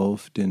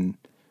involved in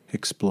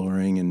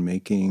exploring and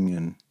making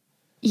and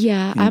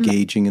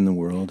engaging in the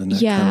world in that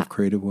kind of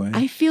creative way?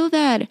 I feel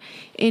that,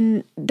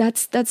 and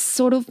that's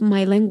sort of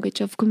my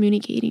language of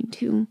communicating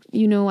too.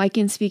 I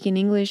can speak in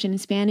English and in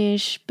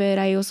Spanish, but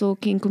I also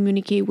can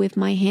communicate with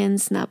my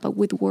hands, not but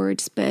with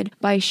words, but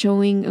by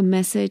showing a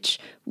message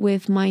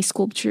with my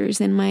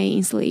sculptures and my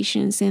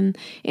installations, and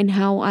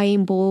how I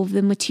involve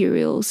the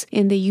materials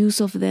and the use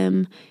of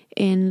them,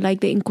 and like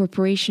the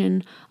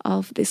incorporation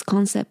of this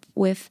concept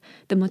with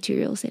the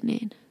materials in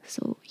it.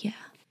 So yeah.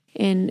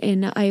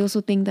 And I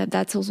also think that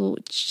that's also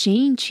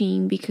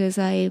changing because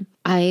I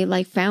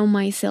like found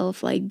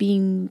myself like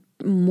being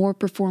more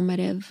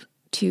performative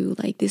to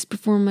like this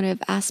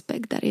performative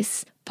aspect that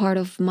is part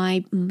of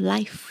my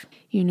life,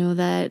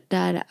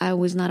 that I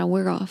was not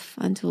aware of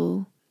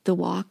until the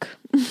walk.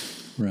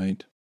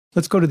 Right.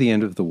 Let's go to the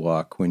end of the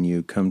walk when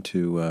you come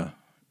to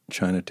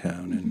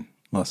Chinatown in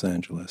Los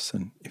Angeles.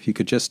 And if you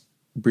could just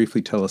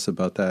briefly tell us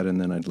about that,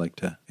 and then I'd like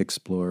to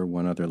explore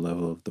one other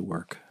level of the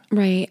work.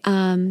 Right.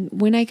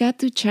 When I got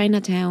to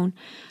Chinatown,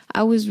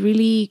 I was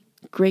really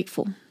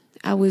grateful.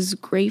 I was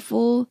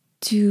grateful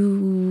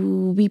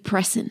to be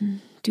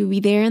present, to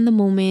be there in the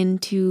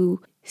moment, to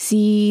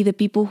see the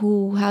people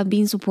who have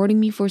been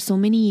supporting me for so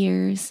many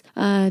years,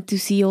 to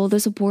see all the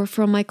support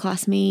from my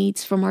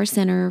classmates, from our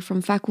center,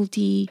 from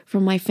faculty,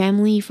 from my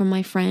family, from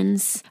my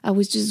friends. I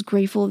was just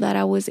grateful that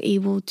I was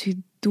able to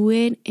do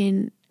it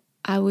and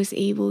I was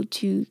able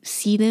to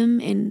see them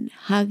and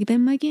hug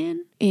them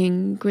again,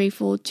 and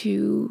grateful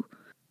to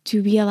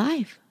be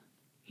alive,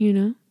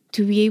 to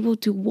be able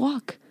to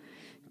walk,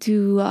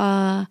 to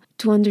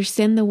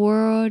understand the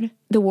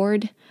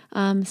word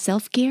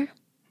self-care,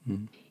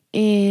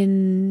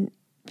 and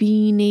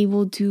being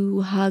able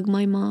to hug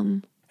my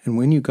mom. And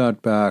when you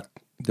got back,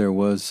 there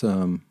was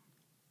an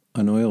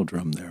oil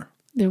drum there.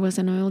 There was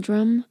an oil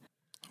drum.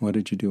 What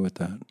did you do with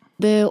that?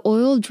 The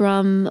oil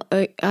drum,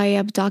 I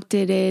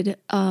abducted it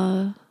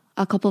a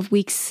couple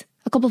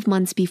of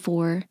months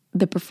before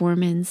the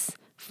performance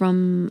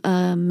from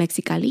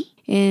Mexicali.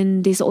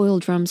 And these oil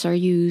drums are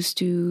used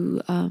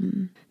to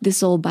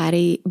dissolve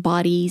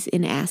bodies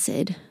in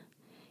acid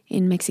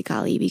in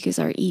Mexicali because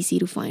are easy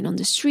to find on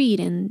the street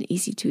and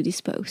easy to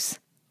dispose.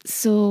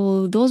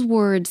 So those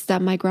words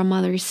that my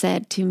grandmother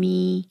said to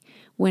me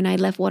when I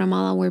left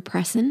Guatemala were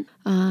present.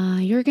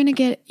 You're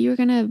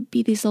gonna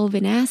be dissolved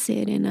in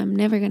acid, and I'm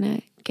never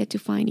gonna get to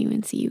find you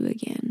and see you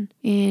again.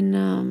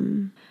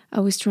 And I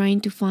was trying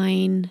to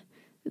find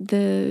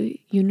the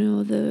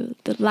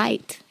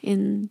light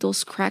in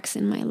those cracks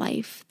in my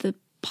life, the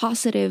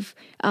positive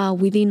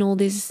within all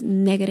this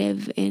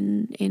negative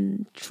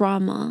and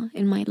trauma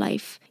in my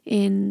life.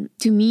 And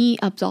to me,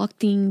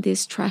 abducting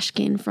this trash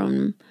can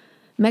from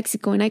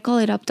Mexico, and I call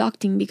it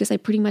abducting because I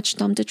pretty much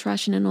dumped the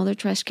trash in another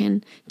trash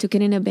can, took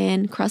it in a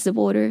van, crossed the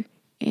border,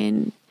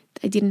 and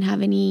I didn't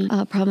have any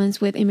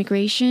problems with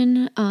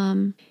immigration.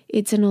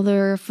 It's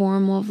another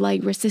form of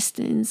like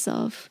resistance.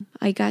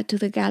 I got to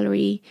the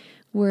gallery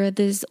where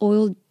this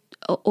oil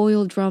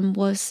drum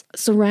was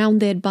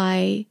surrounded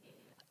by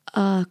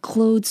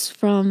clothes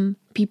from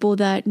people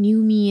that knew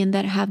me and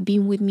that have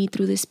been with me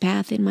through this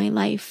path in my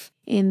life,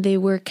 and they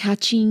were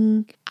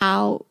catching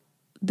out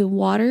the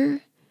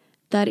water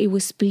that it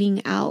was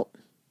spilling out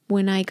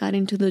when I got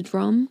into the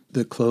drum.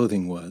 The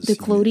clothing was. The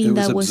clothing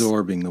that was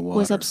absorbing the water.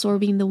 Was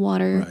absorbing the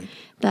water. Right.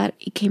 That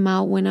it came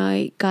out when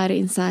I got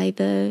inside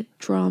the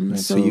drum. Right.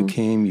 So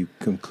you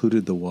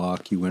concluded the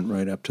walk, you went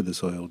right up to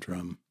this oil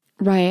drum.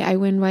 Right. I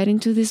went right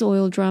into this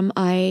oil drum.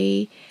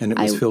 And it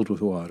was filled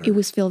with water. It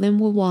was filled in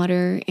with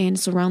water and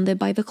surrounded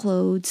by the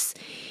clothes.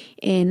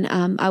 And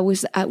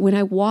when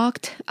I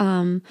walked,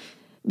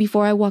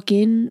 before I walk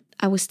in,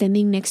 I was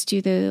standing next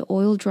to the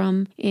oil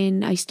drum,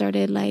 and I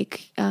started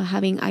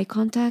having eye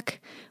contact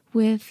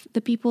with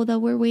the people that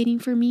were waiting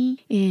for me,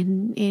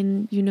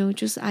 and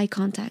just eye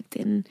contact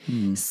and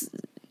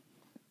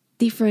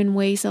different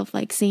ways of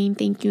saying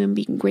thank you and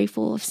being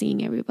grateful of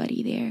seeing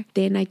everybody there.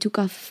 Then I took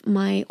off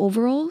my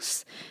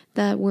overalls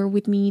that were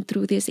with me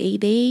through these 8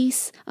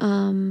 days,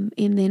 and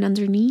then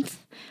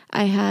underneath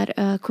I had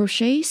a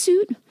crochet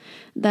suit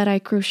that I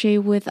crochet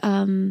with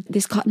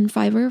this cotton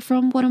fiber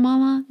from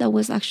Guatemala that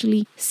was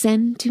actually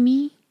sent to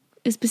me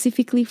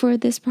specifically for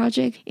this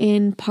project.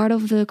 And part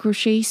of the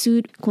crochet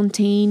suit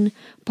contained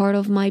part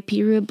of my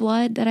period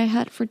blood that I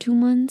had for 2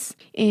 months.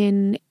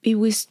 And it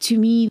was, to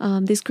me,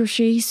 this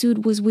crochet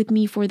suit was with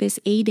me for this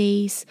 8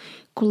 days,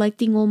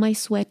 collecting all my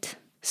sweat,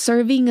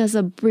 serving as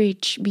a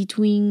bridge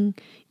between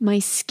my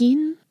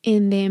skin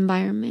and the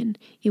environment.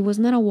 It was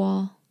not a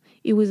wall.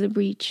 It was a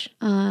bridge,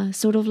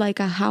 sort of like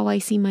how I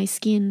see my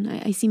skin.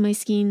 I see my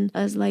skin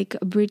as like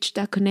a bridge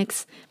that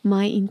connects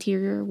my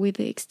interior with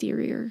the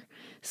exterior.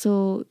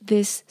 So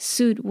this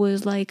suit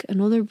was like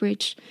another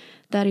bridge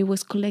that it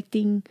was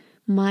collecting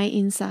my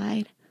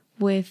inside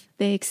with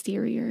the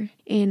exterior.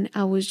 And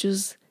I was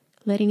just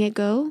letting it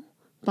go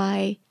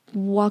by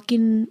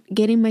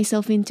getting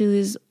myself into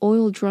this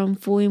oil drum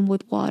filling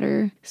with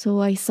water. So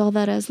I saw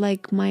that as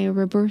like my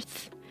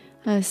rebirth,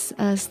 as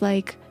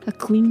like a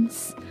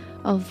cleanse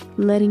of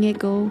letting it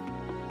go.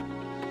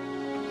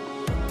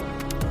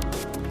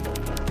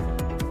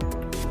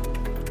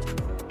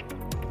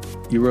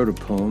 You wrote a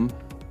poem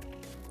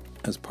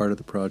as part of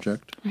the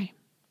project. Right.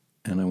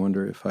 And I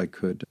wonder if I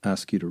could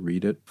ask you to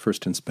read it,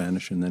 first in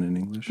Spanish and then in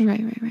English.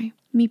 Right.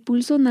 Mi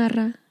pulso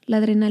narra la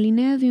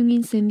adrenalina de un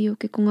incendio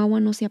que con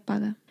agua no se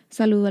apaga.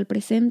 Saludo al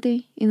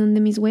presente, en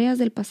donde mis huellas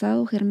del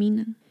pasado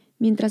germinan,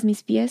 mientras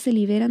mis pies se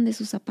liberan de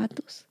sus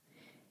zapatos.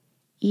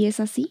 Y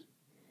es así,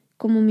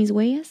 como mis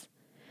huellas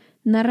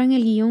narran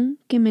el guión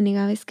que me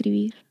negaba a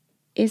escribir.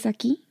 Es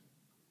aquí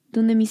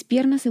donde mis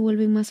piernas se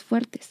vuelven más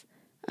fuertes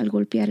al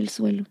golpear el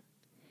suelo.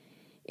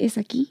 Es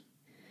aquí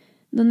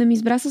donde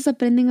mis brazos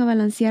aprenden a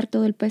balancear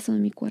todo el peso de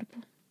mi cuerpo.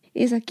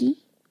 Es aquí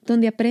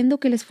donde aprendo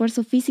que el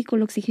esfuerzo físico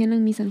lo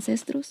oxigenan mis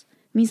ancestros,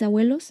 mis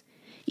abuelos,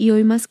 y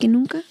hoy más que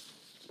nunca,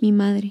 mi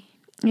madre.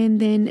 And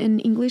then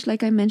in English,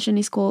 like I mentioned,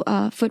 it's called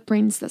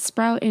Footprints That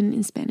Sprout, and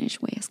in Spanish,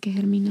 Huellas que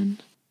Germinan.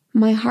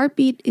 My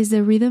heartbeat is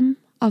the rhythm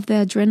of the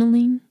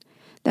adrenaline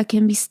that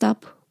can be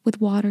stopped with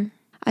water.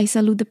 I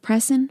salute the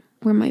present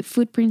where my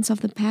footprints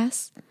of the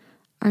past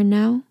are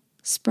now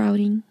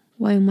sprouting,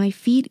 while my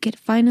feet get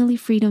finally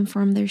freedom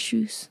from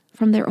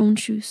their own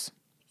shoes.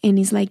 And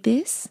it's like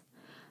this,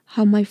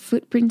 how my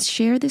footprints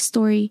share the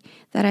story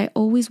that I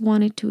always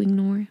wanted to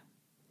ignore.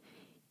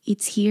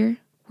 It's here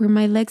where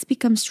my legs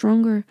become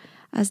stronger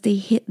as they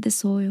hit the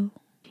soil.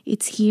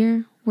 It's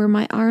here where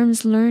my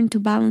arms learn to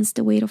balance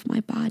the weight of my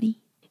body.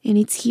 And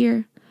it's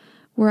here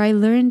where I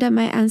learned that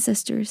my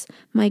ancestors,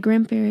 my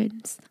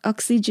grandparents,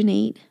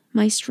 oxygenate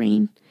my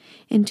strain,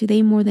 and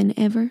today more than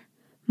ever,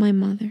 my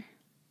mother.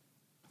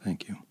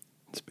 Thank you.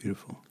 It's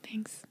beautiful.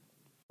 Thanks.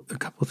 A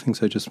couple of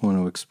things I just want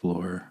to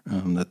explore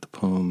that the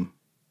poem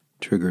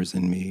triggers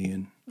in me,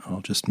 and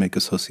I'll just make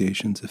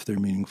associations if they're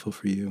meaningful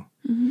for you.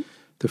 Mm-hmm.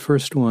 The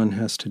first one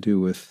has to do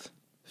with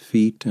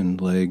feet and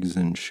legs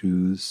and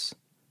shoes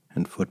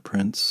and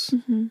footprints,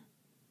 Mm-hmm.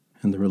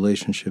 and the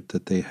relationship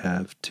that they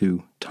have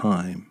to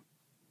time,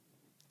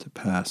 to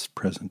past,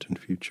 present, and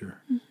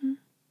future. Mm-hmm.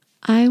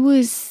 I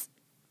was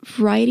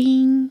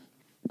writing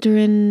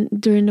during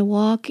the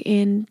walk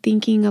and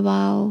thinking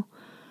about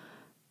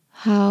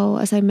how,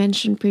 as I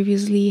mentioned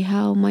previously,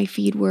 how my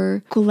feet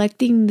were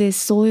collecting this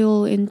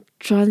soil and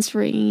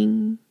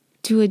transferring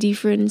to a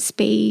different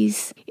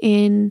space,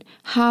 and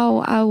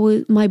how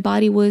my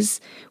body was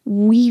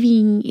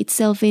weaving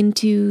itself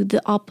into the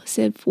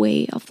opposite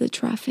way of the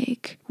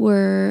traffic,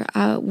 where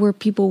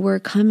people were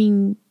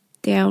coming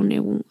down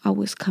and I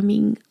was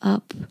coming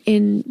up.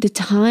 In the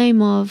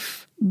time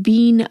of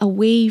being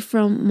away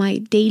from my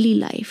daily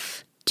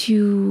life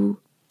to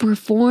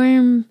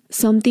perform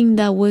something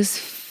that was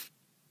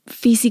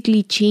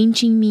physically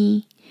changing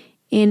me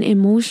and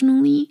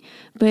emotionally,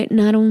 but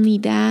not only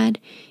that,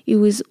 it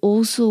was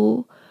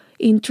also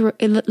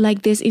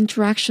like this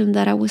interaction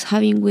that I was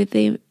having with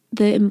the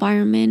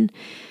environment,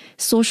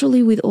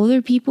 socially with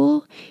other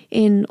people,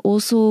 and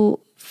also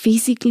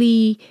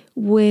physically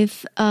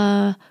with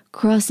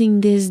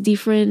crossing these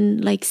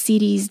different like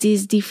cities,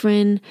 these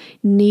different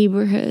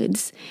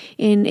neighborhoods,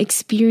 and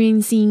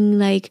experiencing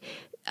like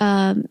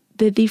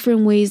the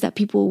different ways that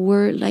people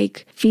were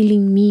like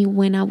feeling me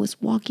when I was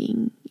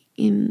walking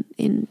in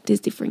these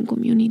different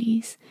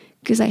communities,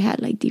 because I had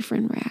like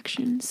different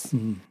reactions.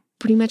 Mm-hmm.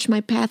 Pretty much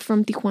my path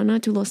from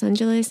Tijuana to Los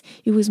Angeles,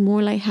 it was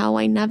more like how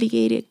I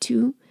navigated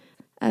too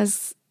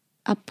as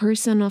a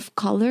person of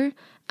color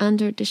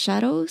under the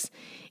shadows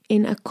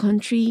in a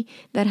country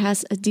that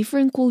has a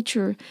different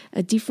culture,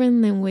 a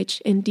different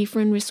language, and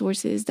different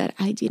resources that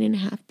I didn't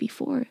have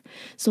before.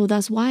 So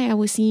that's why I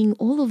was seeing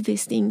all of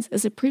these things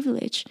as a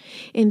privilege.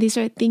 And these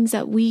are things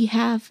that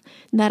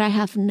I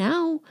have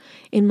now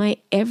in my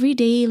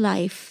everyday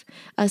life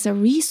as a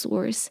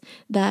resource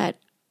that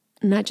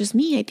not just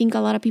me, I think a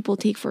lot of people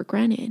take for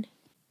granted.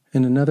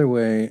 And another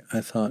way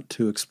I thought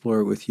to explore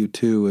it with you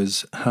too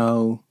is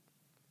how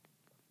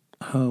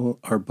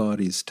our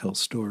bodies tell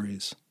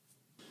stories.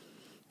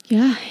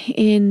 Yeah,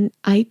 and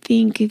I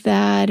think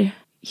that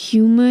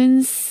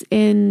humans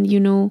and,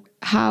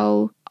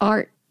 how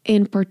art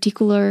in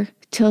particular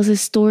tells a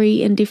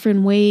story in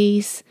different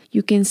ways.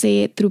 You can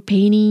say it through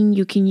painting,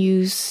 you can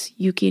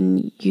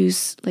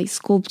use like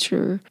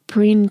sculpture,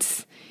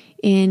 prints,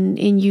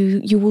 and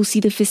you will see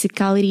the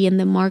physicality and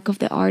the mark of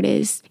the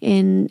artist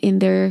in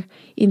their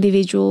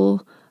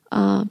individual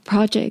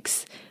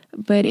projects.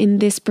 But in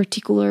this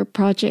particular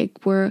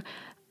project where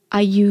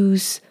I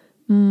use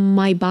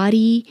my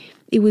body,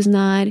 it was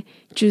not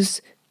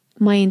just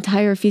my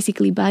entire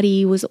physically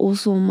body, it was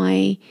also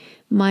my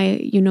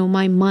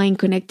mind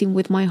connecting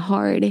with my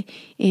heart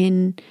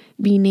and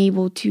being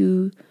able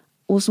to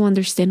also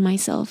understand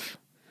myself,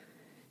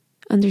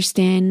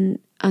 understand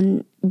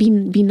and be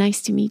nice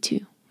to me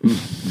too.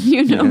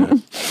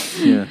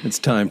 Yeah, it's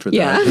time for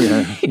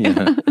that.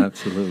 Yeah,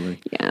 absolutely.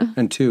 Yeah.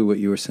 And too, what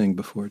you were saying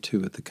before too,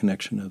 with the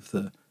connection of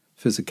the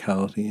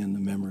physicality and the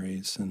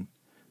memories, and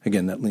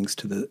again, that links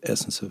to the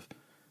essence of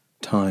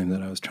time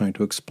that I was trying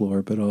to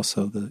explore, but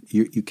also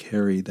you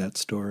carry that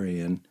story,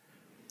 and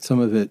some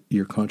of it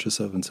you're conscious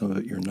of and some of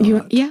it you're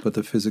not. But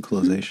the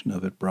physicalization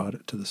of it brought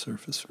it to the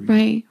surface for you.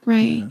 Right.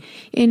 Yeah.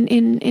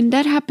 And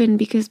that happened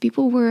because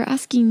people were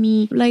asking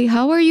me, like,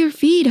 how are your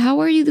feet?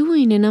 How are you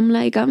doing? And I'm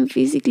like, I'm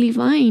physically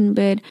fine,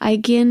 but I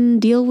can't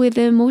deal with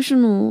the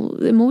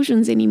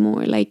emotions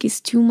anymore. Like,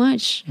 it's too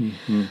much.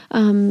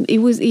 Mm-hmm.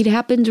 It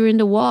happened during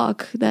the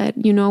walk that,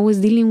 I was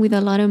dealing with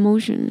a lot of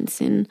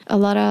emotions and a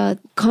lot of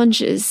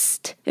conscious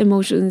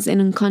emotions and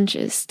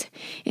unconscious.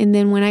 And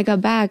then when I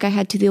got back, I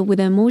had to deal with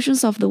the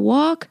emotions of the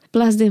walk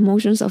plus the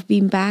emotions of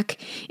being back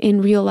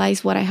and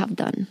realize what I have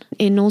done,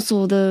 and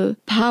also the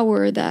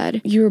power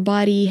that your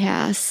body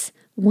has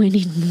when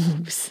it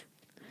moves.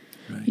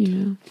 Right.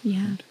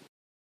 Yeah.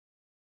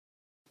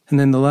 And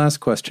then the last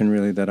question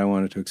really that I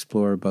wanted to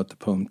explore about the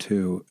poem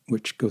too,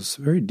 which goes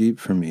very deep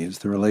for me, is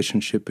the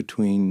relationship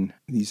between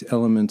these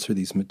elements or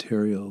these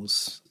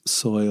materials,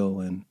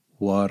 soil and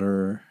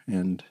water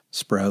and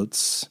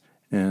sprouts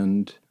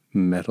and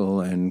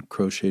metal and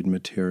crocheted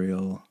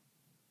material,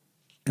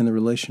 and the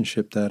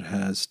relationship that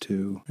has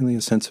to really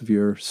a sense of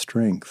your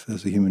strength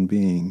as a human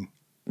being,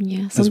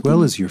 as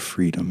well as your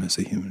freedom as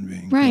a human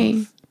being. Right.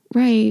 Both.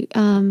 Right.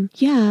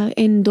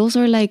 And those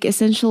are like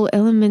essential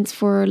elements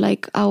for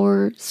like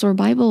our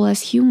survival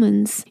as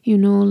humans.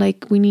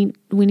 Like we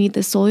need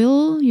the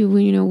soil.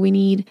 We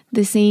need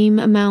the same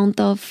amount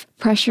of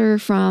pressure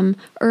from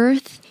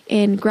earth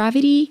and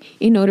gravity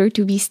in order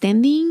to be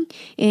standing.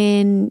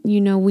 And,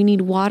 we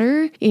need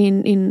water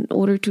in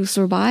order to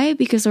survive,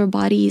 because our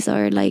bodies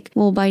are like,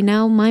 well, by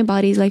now my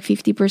body is like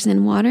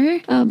 50% water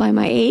by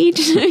my age.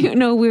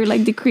 We're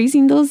like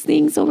decreasing those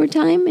things over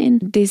time.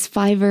 And this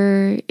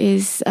fiber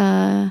is,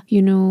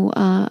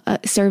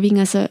 serving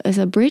as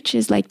a bridge.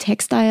 Is like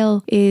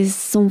textile is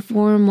some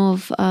form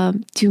of,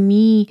 to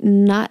me,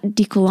 not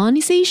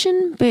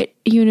decolonization, but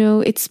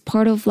it's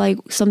part of like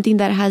something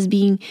that has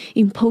been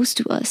imposed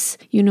to us,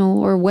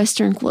 or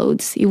Western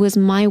clothes. It was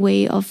my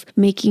way of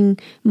making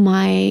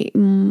my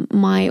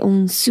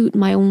own suit,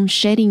 my own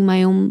shedding,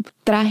 my own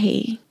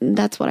traje.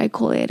 That's what I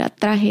call it, a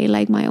traje,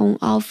 like my own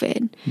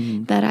outfit,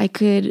 that I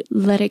could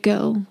let it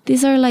go.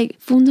 These are like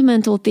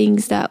fundamental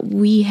things that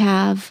we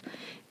have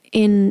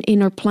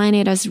in our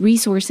planet as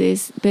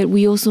resources, but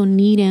we also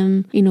need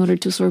them in order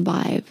to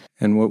survive.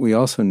 And what we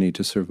also need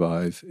to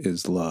survive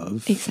is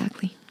love.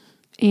 Exactly.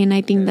 And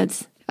I think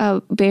that's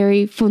a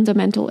very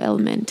fundamental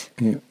element.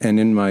 Yeah. And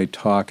in my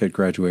talk at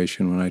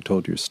graduation, when I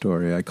told your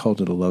story, I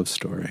called it a love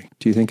story.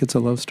 Do you think it's a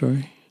love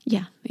story?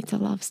 Yeah, it's a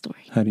love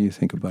story. How do you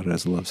think about it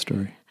as a love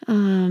story?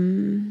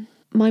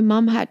 My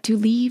mom had to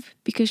leave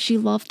because she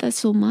loved us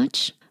so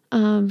much.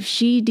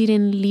 She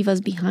didn't leave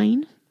us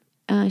behind.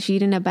 She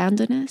didn't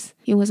abandon us.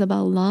 It was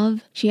about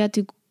love. She had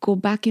to go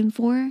back and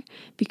forth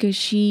because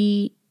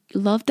she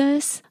loved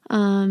us.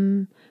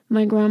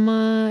 My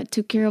grandma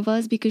took care of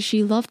us because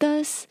she loved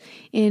us.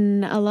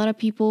 And a lot of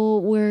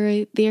people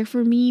were there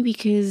for me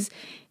because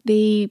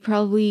they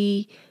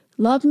probably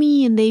loved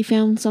me and they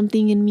found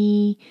something in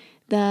me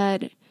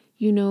that,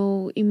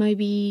 it might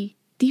be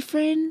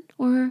different,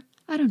 or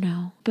I don't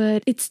know.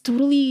 But it's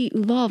totally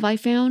love. I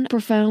found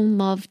profound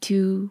love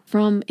too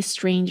from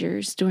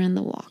strangers during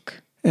the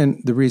walk.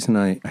 And the reason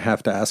I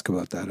have to ask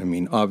about that, I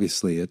mean,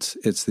 obviously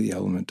it's the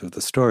element of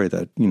the story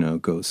that,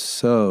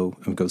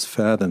 goes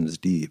fathoms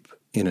deep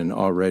in an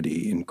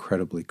already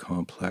incredibly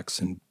complex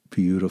and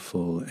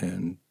beautiful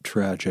and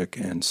tragic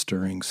and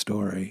stirring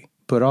story.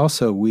 But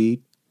also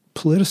we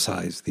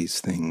politicize these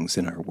things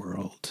in our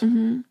world.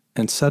 Mm-hmm.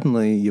 And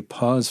suddenly you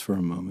pause for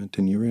a moment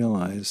and you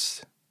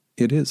realize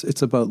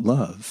it's about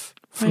love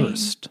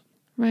first.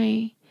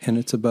 Right. And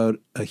it's about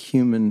a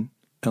human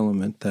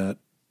element that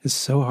is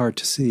so hard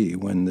to see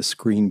when the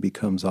screen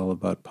becomes all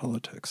about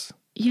politics.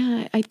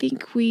 Yeah, I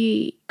think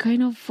we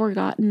kind of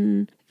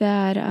forgotten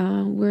that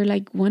we're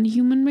like one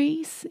human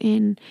race.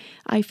 And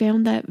I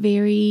found that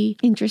very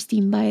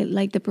interesting by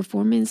like the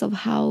performance of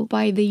how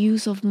by the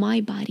use of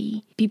my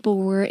body, people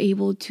were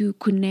able to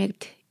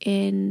connect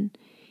and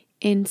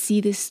see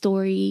this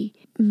story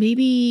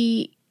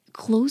maybe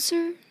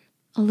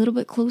a little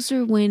bit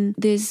closer when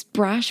this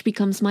brush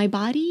becomes my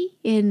body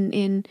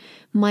and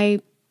my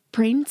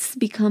prints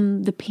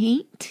become the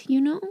paint,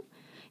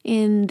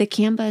 and the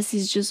canvas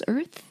is just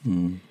earth.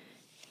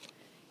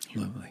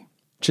 Lovely.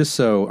 Just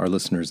so our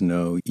listeners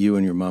know, you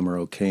and your mom are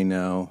okay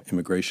now.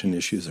 Immigration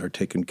issues are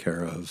taken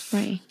care of.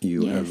 Right.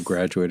 You have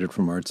graduated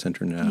from Art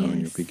Center now,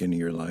 and you're beginning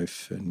your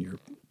life and your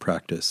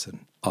practice, and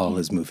all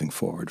is moving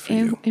forward for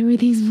you.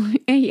 Everything's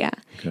moving.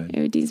 Good.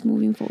 Everything's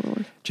moving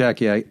forward.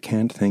 Jackie, I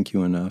can't thank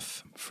you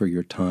enough for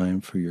your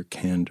time, for your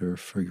candor,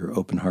 for your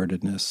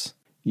open-heartedness.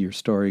 Your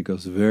story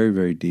goes very,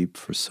 very deep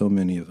for so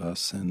many of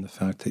us, and the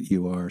fact that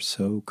you are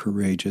so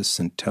courageous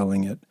in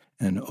telling it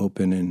and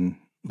open in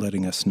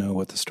letting us know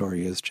what the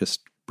story is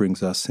just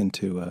brings us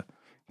into a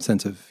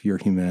sense of your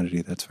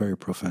humanity that's very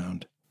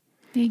profound.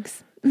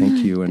 Thanks.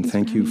 Thank you, and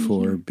thank you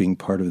for being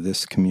part of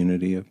this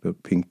community, of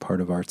being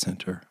part of Art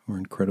Center. We're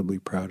incredibly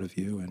proud of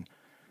you, and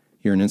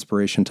you're an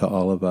inspiration to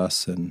all of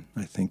us, and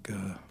I think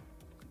a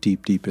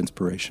deep, deep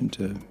inspiration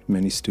to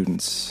many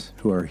students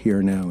who are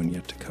here now and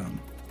yet to come.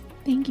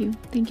 Thank you.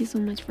 Thank you so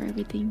much for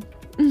everything.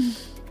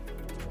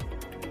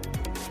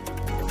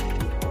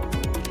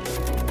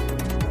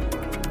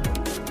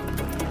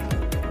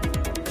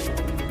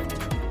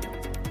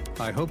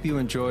 I hope you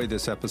enjoy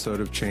this episode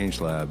of Change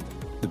Lab.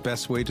 The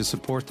best way to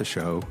support the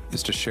show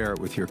is to share it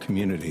with your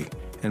community.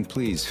 And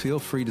please feel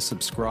free to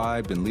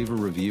subscribe and leave a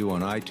review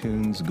on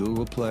iTunes,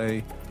 Google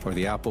Play, or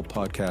the Apple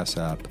Podcasts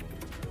app.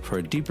 For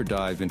a deeper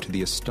dive into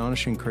the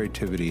astonishing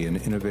creativity and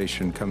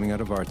innovation coming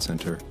out of Art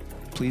Center,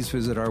 please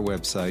visit our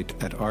website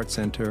at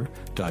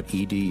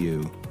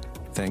artcenter.edu.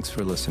 Thanks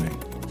for listening.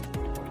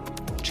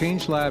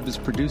 Change Lab is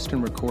produced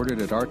and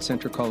recorded at Art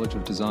Center College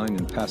of Design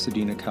in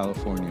Pasadena,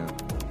 California.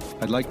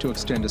 I'd like to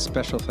extend a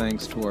special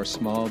thanks to our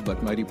small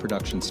but mighty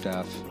production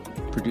staff,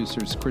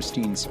 producers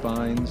Christine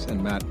Spines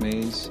and Matt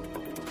Mays,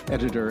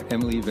 editor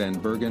Emily Van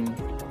Bergen,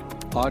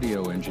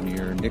 audio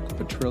engineer Nick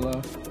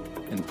Petrilla,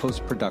 and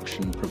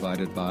post-production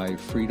provided by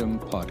Freedom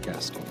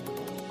Podcasting.